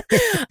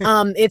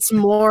 It's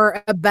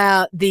more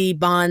about the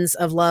bonds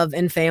of love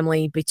and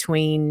family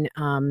between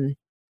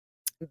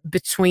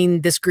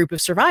this group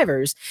of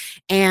survivors.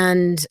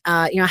 And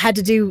I had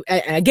to do,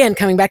 again,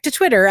 coming back to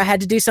Twitter, I had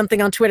to do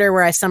something on Twitter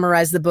where I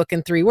summarized the book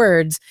in 3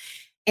 words.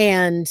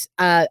 And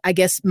I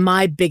guess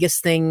my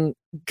biggest thing,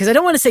 because I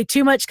don't want to say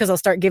too much because I'll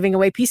start giving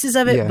away pieces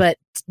of it, but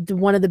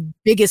one of the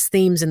biggest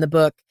themes in the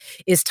book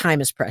is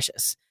time is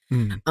precious.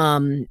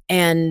 And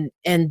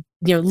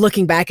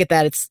looking back at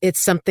that, it's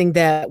something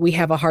that we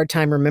have a hard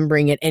time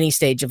remembering at any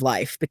stage of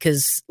life,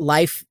 because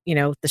life,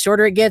 the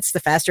shorter it gets, the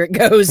faster it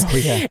goes.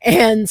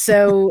 And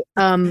so,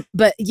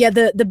 but yeah,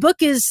 the book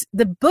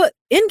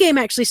Endgame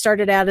actually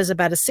started out as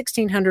about a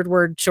 1,600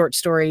 word short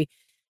story.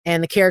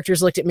 And the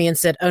characters looked at me and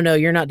said, "Oh no,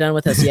 you're not done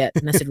with us yet."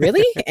 And I said,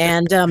 "Really?"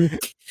 And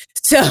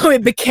so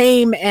it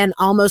became an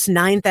almost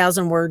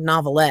 9,000 word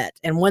novelette.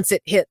 And once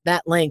it hit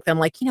that length, I'm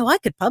like, I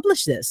could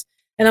publish this.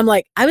 And I'm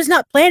like, I was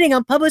not planning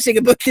on publishing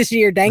a book this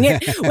year, dang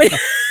it.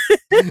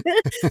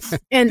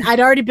 And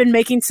I'd already been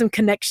making some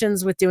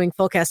connections with doing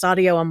fullcast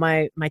audio on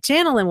my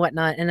channel and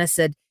whatnot. And I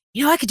said,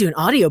 I could do an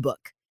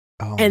audiobook.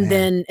 Oh, and man.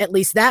 then at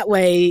least that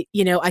way,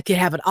 I could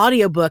have an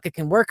audiobook. I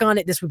can work on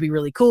it. This would be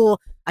really cool.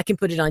 I can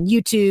put it on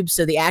YouTube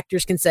so the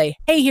actors can say,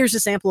 "Hey, here's a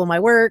sample of my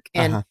work."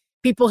 And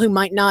people who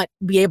might not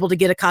be able to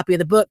get a copy of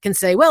the book can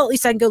say, "Well, at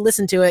least I can go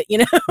listen to it,"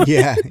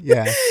 Yeah.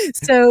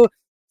 So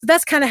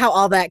that's kind of how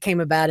all that came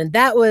about. And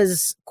that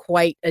was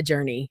quite a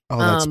journey.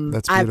 Oh,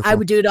 that's beautiful. I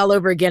would do it all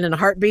over again in a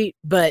heartbeat,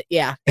 but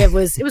yeah, it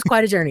was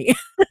quite a journey.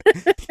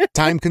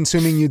 Time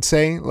consuming, you'd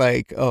say,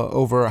 like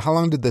over how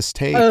long did this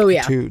take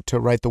to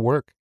write the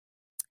work?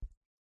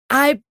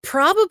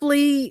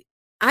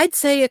 I'd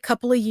say a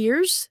couple of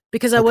years,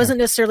 because I wasn't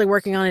necessarily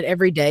working on it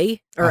every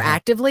day or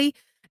actively.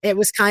 It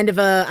was kind of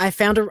I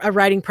found a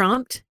writing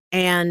prompt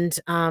and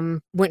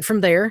went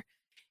from there,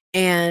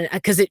 and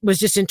because it was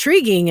just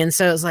intriguing. And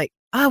so I was like,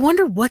 I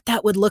wonder what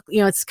that would look,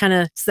 it's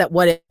that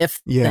what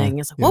if thing.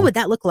 It's like, what would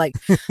that look like?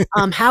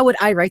 How would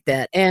I write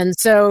that? And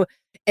so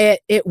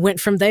it went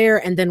from there.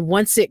 And then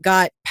once it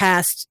got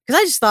past,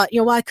 because I just thought,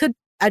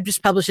 I'd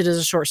just publish it as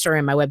a short story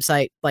on my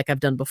website like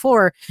I've done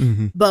before.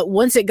 But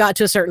once it got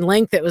to a certain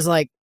length, it was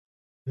like,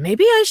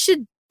 maybe I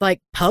should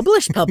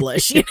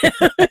publish.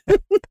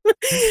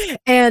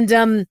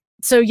 And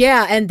so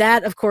yeah, and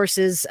that of course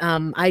is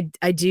I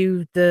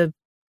do the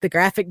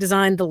graphic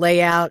design, the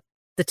layout,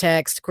 the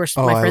text. Of course,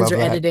 my friends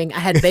are editing. I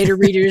had beta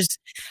readers.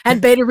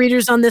 On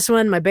this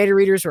one. My beta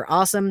readers were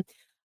awesome.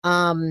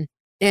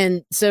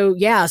 And so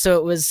yeah, so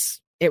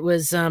it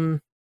was a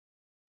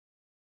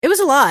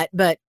lot,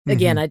 but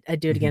again, I'd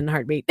do it again in a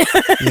heartbeat.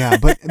 Yeah,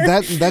 but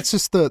that's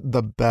just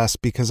the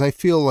best, because I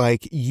feel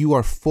like you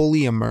are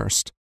fully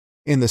immersed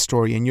in the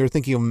story and you're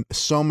thinking of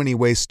so many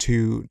ways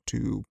to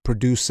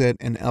produce it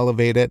and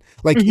elevate it.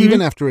 Like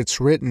even after it's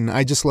written,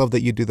 I just love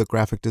that you do the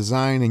graphic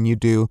design and you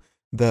do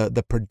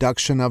the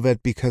production of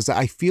it, because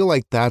I feel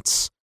like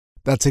that's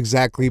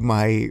exactly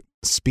my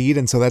speed.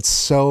 And so that's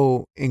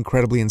so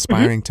incredibly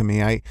inspiring to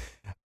me.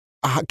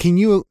 Can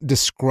you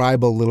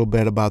describe a little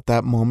bit about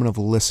that moment of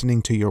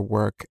listening to your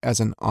work as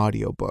an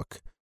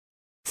audiobook,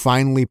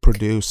 finally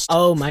produced?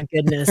 Oh my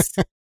goodness.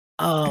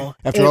 Oh,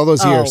 after all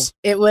those years.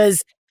 It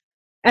was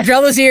after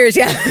all those years.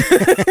 Yeah.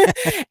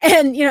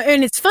 And,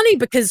 and it's funny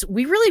because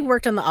we really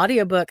worked on the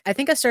audiobook. I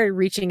think I started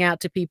reaching out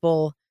to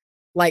people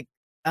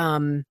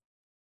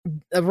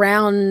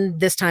around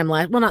this time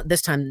not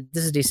this time,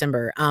 this is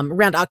December,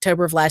 around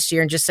October of last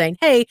year, and just saying,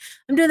 "Hey,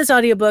 I'm doing this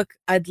audiobook.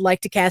 I'd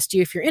like to cast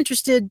you if you're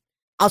interested.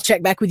 I'll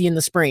check back with you in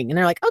the spring." And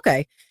they're like,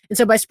 "Okay." And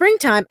so by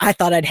springtime, I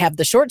thought I'd have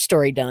the short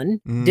story done.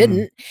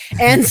 Didn't.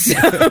 And so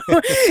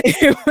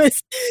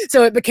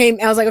it became,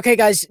 I was like, "Okay,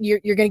 guys, you're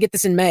going to get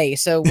this in May.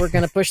 So we're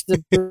going to push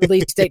the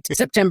release date to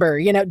September,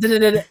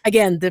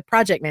 again, the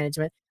project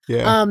management.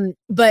 Yeah.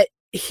 But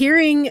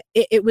hearing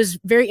it was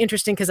very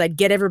interesting because I'd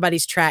get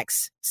everybody's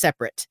tracks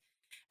separate.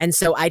 And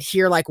so I'd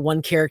hear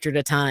one character at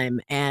a time.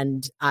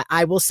 And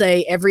I will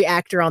say every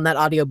actor on that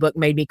audiobook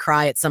made me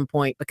cry at some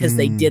point because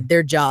they did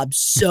their job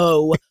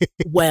so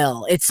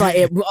well. It's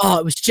like,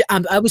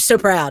 I was so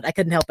proud. I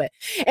couldn't help it.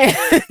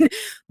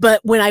 But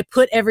when I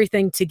put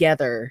everything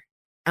together,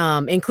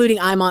 including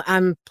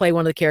I'm play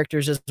one of the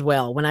characters as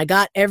well. When I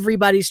got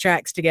everybody's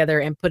tracks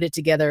together and put it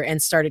together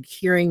and started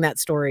hearing that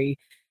story,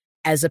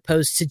 as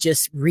opposed to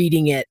just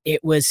reading it,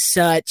 it was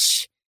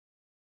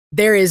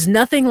there is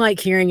nothing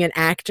like hearing an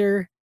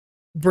actor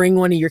bring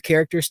one of your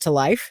characters to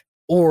life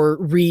or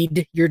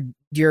read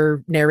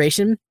your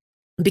narration,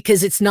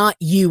 because it's not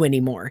you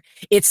anymore.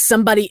 It's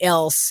somebody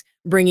else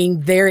bringing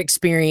their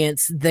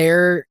experience,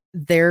 their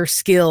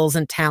skills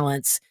and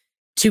talents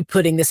to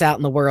putting this out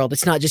in the world.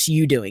 It's not just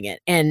you doing it.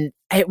 And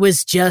it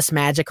was just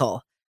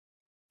magical,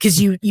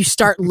 because you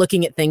start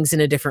looking at things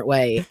in a different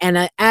way. And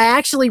I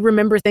actually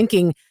remember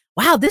thinking,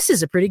 wow, this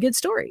is a pretty good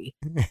story.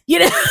 You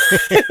know,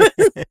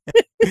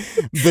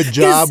 The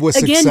job was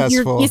again,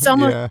 successful. it's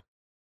almost Yeah.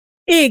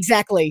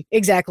 exactly.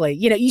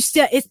 You know,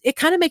 it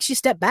kind of makes you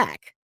step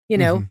back, you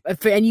know,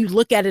 and you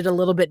look at it a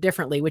little bit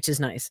differently, which is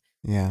nice.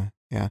 Yeah.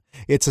 Yeah.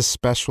 It's a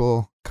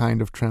special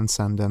kind of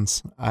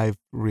transcendence, I've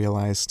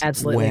realized,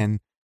 Absolutely. when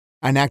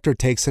an actor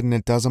takes it and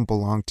it doesn't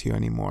belong to you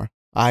anymore.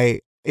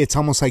 It's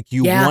almost like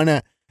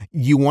Yeah.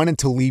 you want it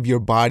to leave your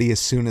body as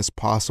soon as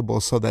possible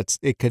so that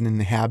it can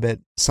inhabit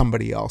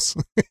somebody else.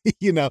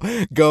 You know,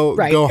 Right.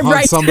 go hunt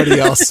Right. somebody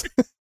else.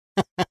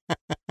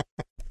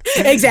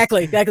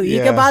 Exactly. You can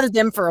Yeah. bother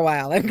them for a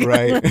while.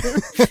 Right.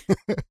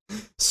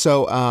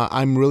 So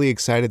I'm really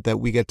excited that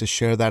we get to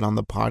share that on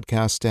the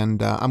podcast,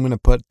 and I'm going to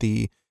put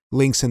the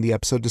links in the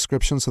episode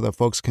description so that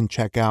folks can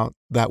check out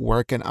that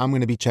work, and I'm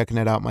going to be checking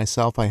it out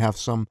myself. I have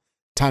some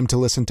time to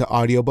listen to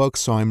audiobooks,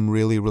 so I'm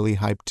really, really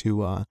hyped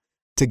to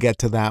get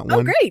to that Oh,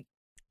 one. great.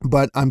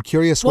 But I'm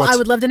curious Well, I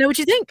would love to know what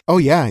you think. Oh,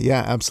 yeah,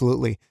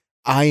 absolutely.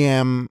 I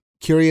am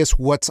curious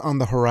what's on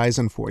the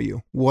horizon for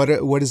you. What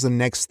is the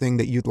next thing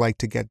that you'd like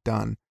to get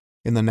done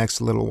in the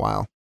next little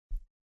while?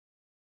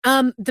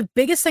 The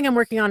biggest thing I'm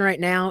working on right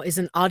now is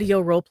an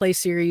audio role play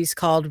series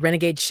called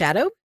Renegade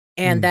Shadow,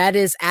 and that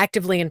is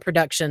actively in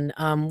production.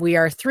 We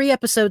are 3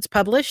 episodes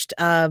published.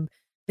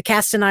 The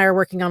cast and I are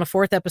working on a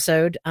 4th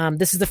episode.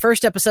 This is the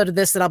first episode of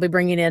this that I'll be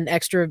bringing in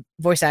extra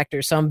voice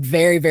actors, so I'm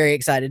very, very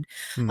excited.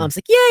 It's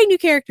like, yay, new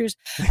characters.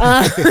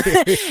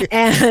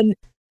 And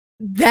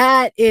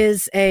that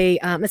is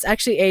it's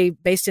actually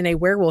based in a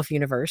werewolf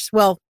universe.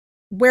 Well,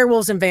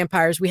 werewolves and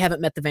vampires. We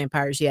haven't met the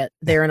vampires yet.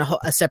 They're in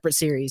a separate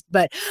series,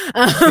 but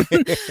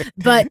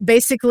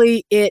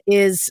basically it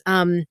is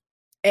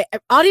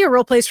audio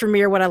role plays for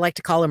me are what I like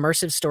to call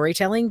immersive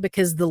storytelling,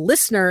 because the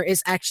listener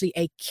is actually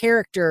a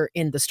character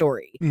in the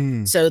story.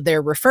 So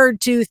they're referred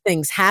to,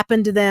 things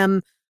happen to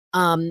them.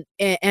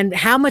 And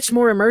how much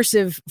more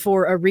immersive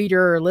for a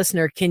reader or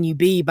listener can you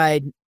be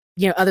by,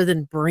 you know, other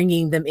than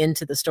bringing them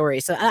into the story?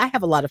 So I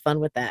have a lot of fun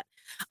with that.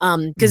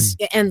 Because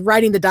and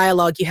writing the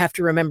dialogue, you have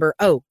to remember,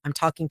 oh, I'm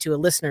talking to a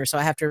listener, so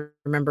I have to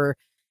remember,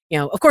 you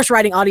know, of course,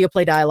 writing audio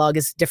play dialogue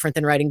is different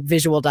than writing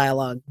visual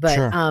dialogue, but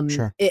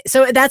Sure.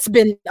 So that's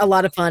been a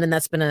lot of fun, and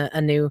that's been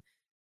a new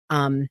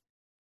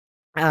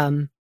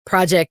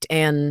project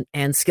and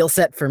skill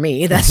set for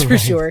me, that's for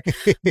sure.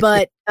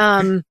 But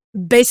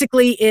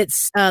basically,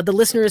 it's the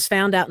listener is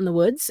found out in the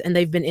woods, and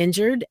they've been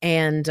injured,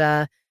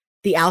 and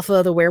the alpha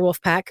of the werewolf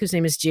pack, whose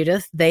name is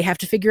Judith, they have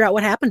to figure out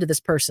what happened to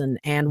this person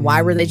and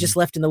why were they just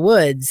left in the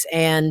woods,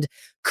 and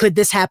could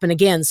this happen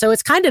again? So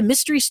it's kind of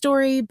mystery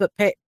story, but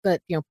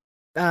you know,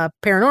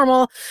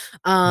 paranormal,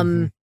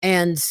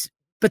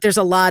 but there's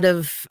a lot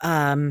of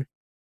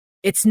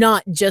it's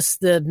not just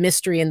the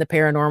mystery and the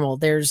paranormal.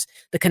 There's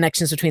the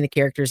connections between the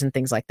characters and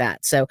things like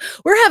that. So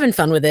we're having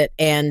fun with it.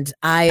 And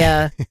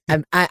I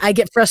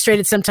get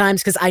frustrated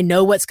sometimes because I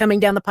know what's coming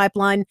down the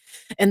pipeline,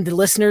 and the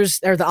listeners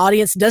or the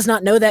audience does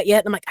not know that yet.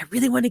 And I'm like, I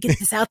really want to get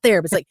this out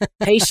there. But it's like,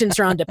 patience,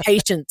 Rhonda,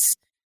 patience.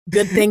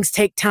 Good things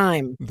take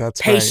time.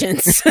 That's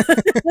patience.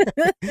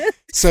 Right.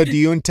 So do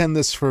you intend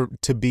this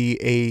to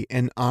be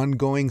an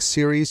ongoing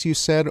series, you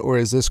said, or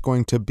is this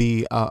going to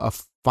be a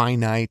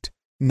finite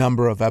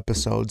number of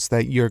episodes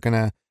that you're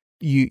gonna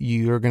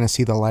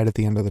see the light at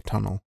the end of the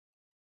tunnel?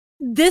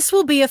 This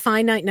will be a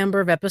finite number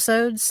of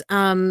episodes.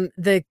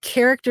 The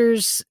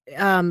characters,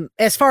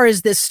 as far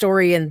as this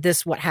story and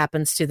what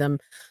happens to them,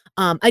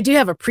 I do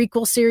have a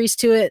prequel series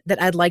to it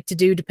that I'd like to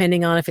do,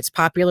 depending on if it's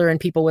popular and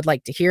people would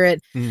like to hear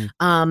it.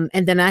 And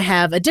then I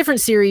have a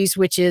different series,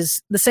 which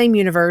is the same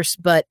universe,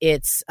 but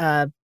it's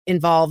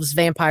involves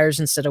vampires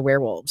instead of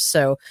werewolves.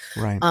 So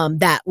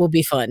that will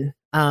be fun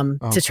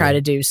to try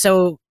to do.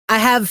 So I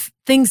have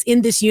things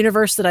in this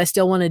universe that I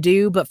still want to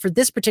do, but for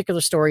this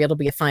particular story, it'll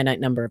be a finite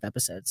number of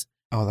episodes.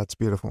 Oh, that's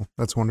beautiful.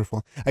 That's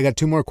wonderful. I got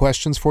 2 more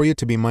questions for you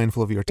to be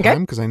mindful of your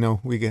time, because I know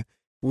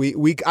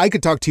I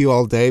could talk to you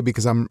all day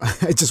because I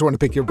just want to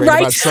pick your brain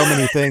about so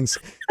many things.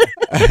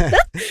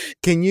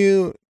 Can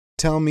you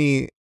tell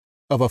me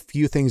of a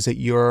few things that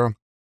you're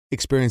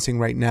experiencing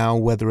right now,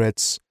 whether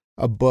it's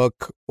a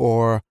book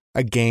or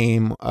a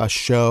game, a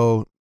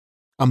show,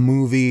 a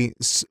movie,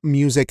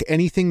 music,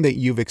 anything that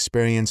you've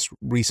experienced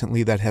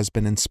recently that has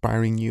been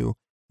inspiring you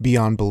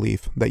beyond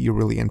belief that you're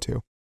really into?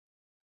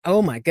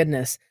 Oh my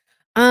goodness.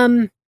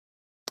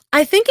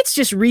 I think it's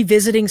just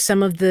revisiting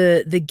some of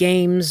the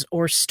games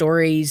or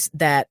stories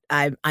that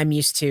I'm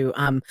used to.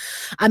 I'm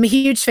a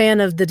huge fan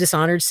of the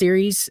Dishonored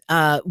series,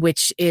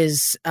 which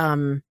is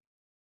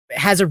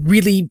has a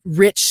really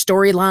rich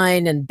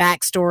storyline and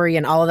backstory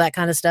and all of that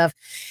kind of stuff.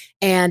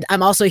 And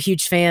I'm also a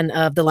huge fan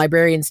of the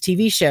Librarians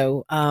TV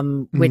show,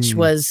 which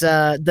was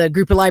the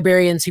group of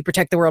librarians who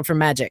protect the world from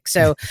magic.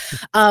 So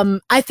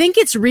I think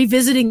it's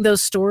revisiting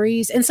those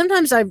stories. And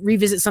sometimes I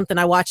revisit something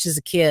I watched as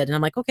a kid and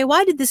I'm like, okay,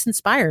 why did this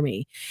inspire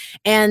me?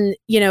 And,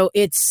 you know,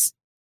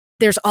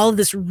 there's all of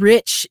this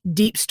rich,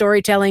 deep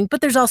storytelling, but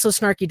there's also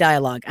snarky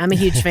dialogue. I'm a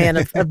huge fan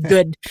of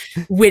good,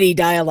 witty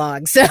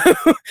dialogue. So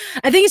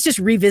I think it's just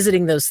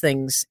revisiting those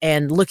things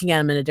and looking at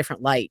them in a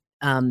different light.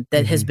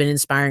 that has been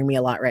inspiring me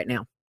a lot right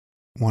now.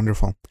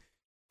 Wonderful.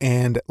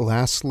 And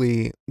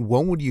lastly,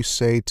 what would you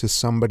say to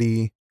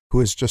somebody who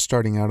is just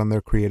starting out on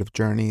their creative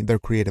journey, their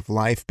creative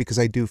life? Because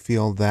I do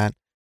feel that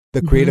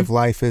the creative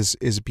life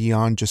is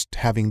beyond just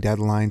having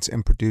deadlines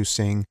and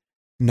producing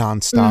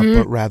nonstop,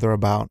 but rather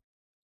about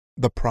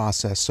the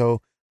process. So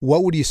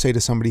what would you say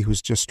to somebody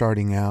who's just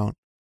starting out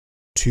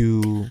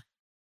to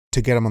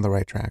get them on the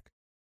right track?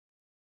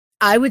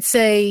 I would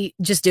say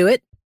just do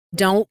it.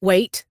 Don't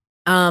wait.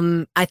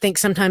 I think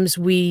sometimes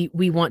we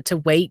want to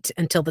wait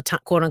until the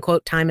quote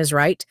unquote time is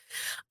right.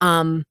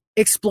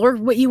 Explore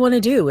what you want to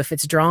do. If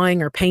it's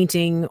drawing or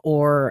painting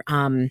or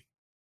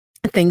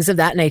things of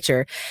that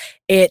nature,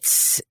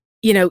 it's,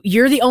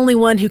 you're the only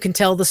one who can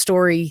tell the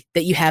story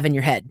that you have in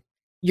your head.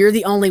 You're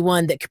the only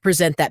one that could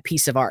present that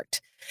piece of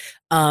art.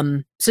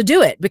 So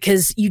do it,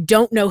 because you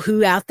don't know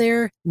who out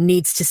there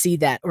needs to see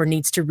that or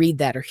needs to read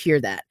that or hear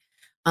that.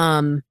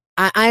 I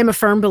am a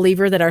firm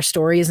believer that our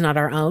story is not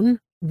our own.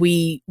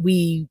 We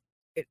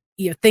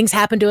things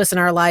happen to us in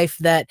our life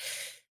that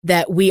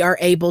we are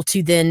able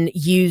to then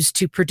use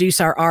to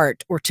produce our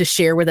art or to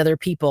share with other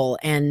people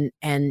and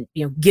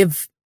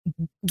give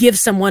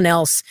someone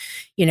else,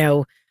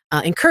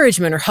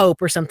 encouragement or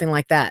hope or something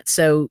like that.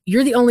 So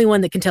you're the only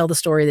one that can tell the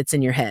story that's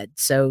in your head.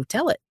 So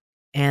tell it,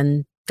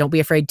 and don't be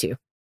afraid to.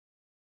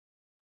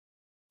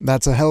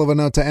 That's a hell of a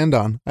note to end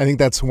on. I think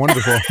that's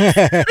wonderful.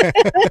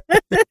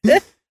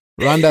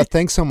 Rhonda,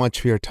 thanks so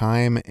much for your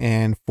time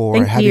and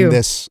for having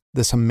this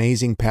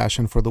amazing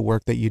passion for the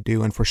work that you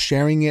do and for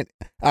sharing it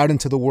out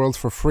into the world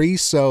for free.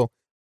 So,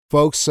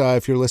 folks,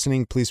 if you're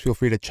listening, please feel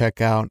free to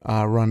check out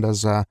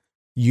Rhonda's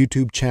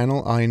YouTube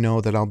channel. I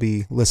know that I'll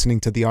be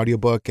listening to the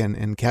audiobook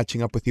and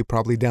catching up with you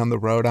probably down the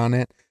road on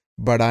it.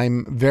 But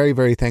I'm very,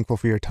 very thankful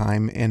for your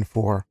time and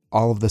for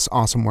all of this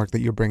awesome work that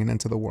you're bringing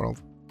into the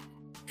world.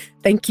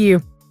 Thank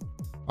you.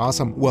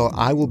 Awesome. Well,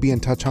 I will be in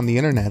touch on the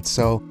internet.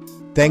 So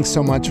thanks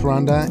so much,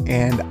 Rhonda,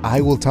 and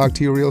I will talk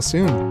to you real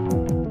soon.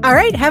 All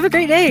right. Have a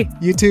great day.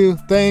 You too.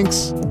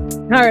 Thanks.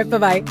 All right.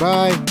 Bye-bye.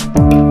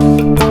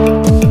 Bye.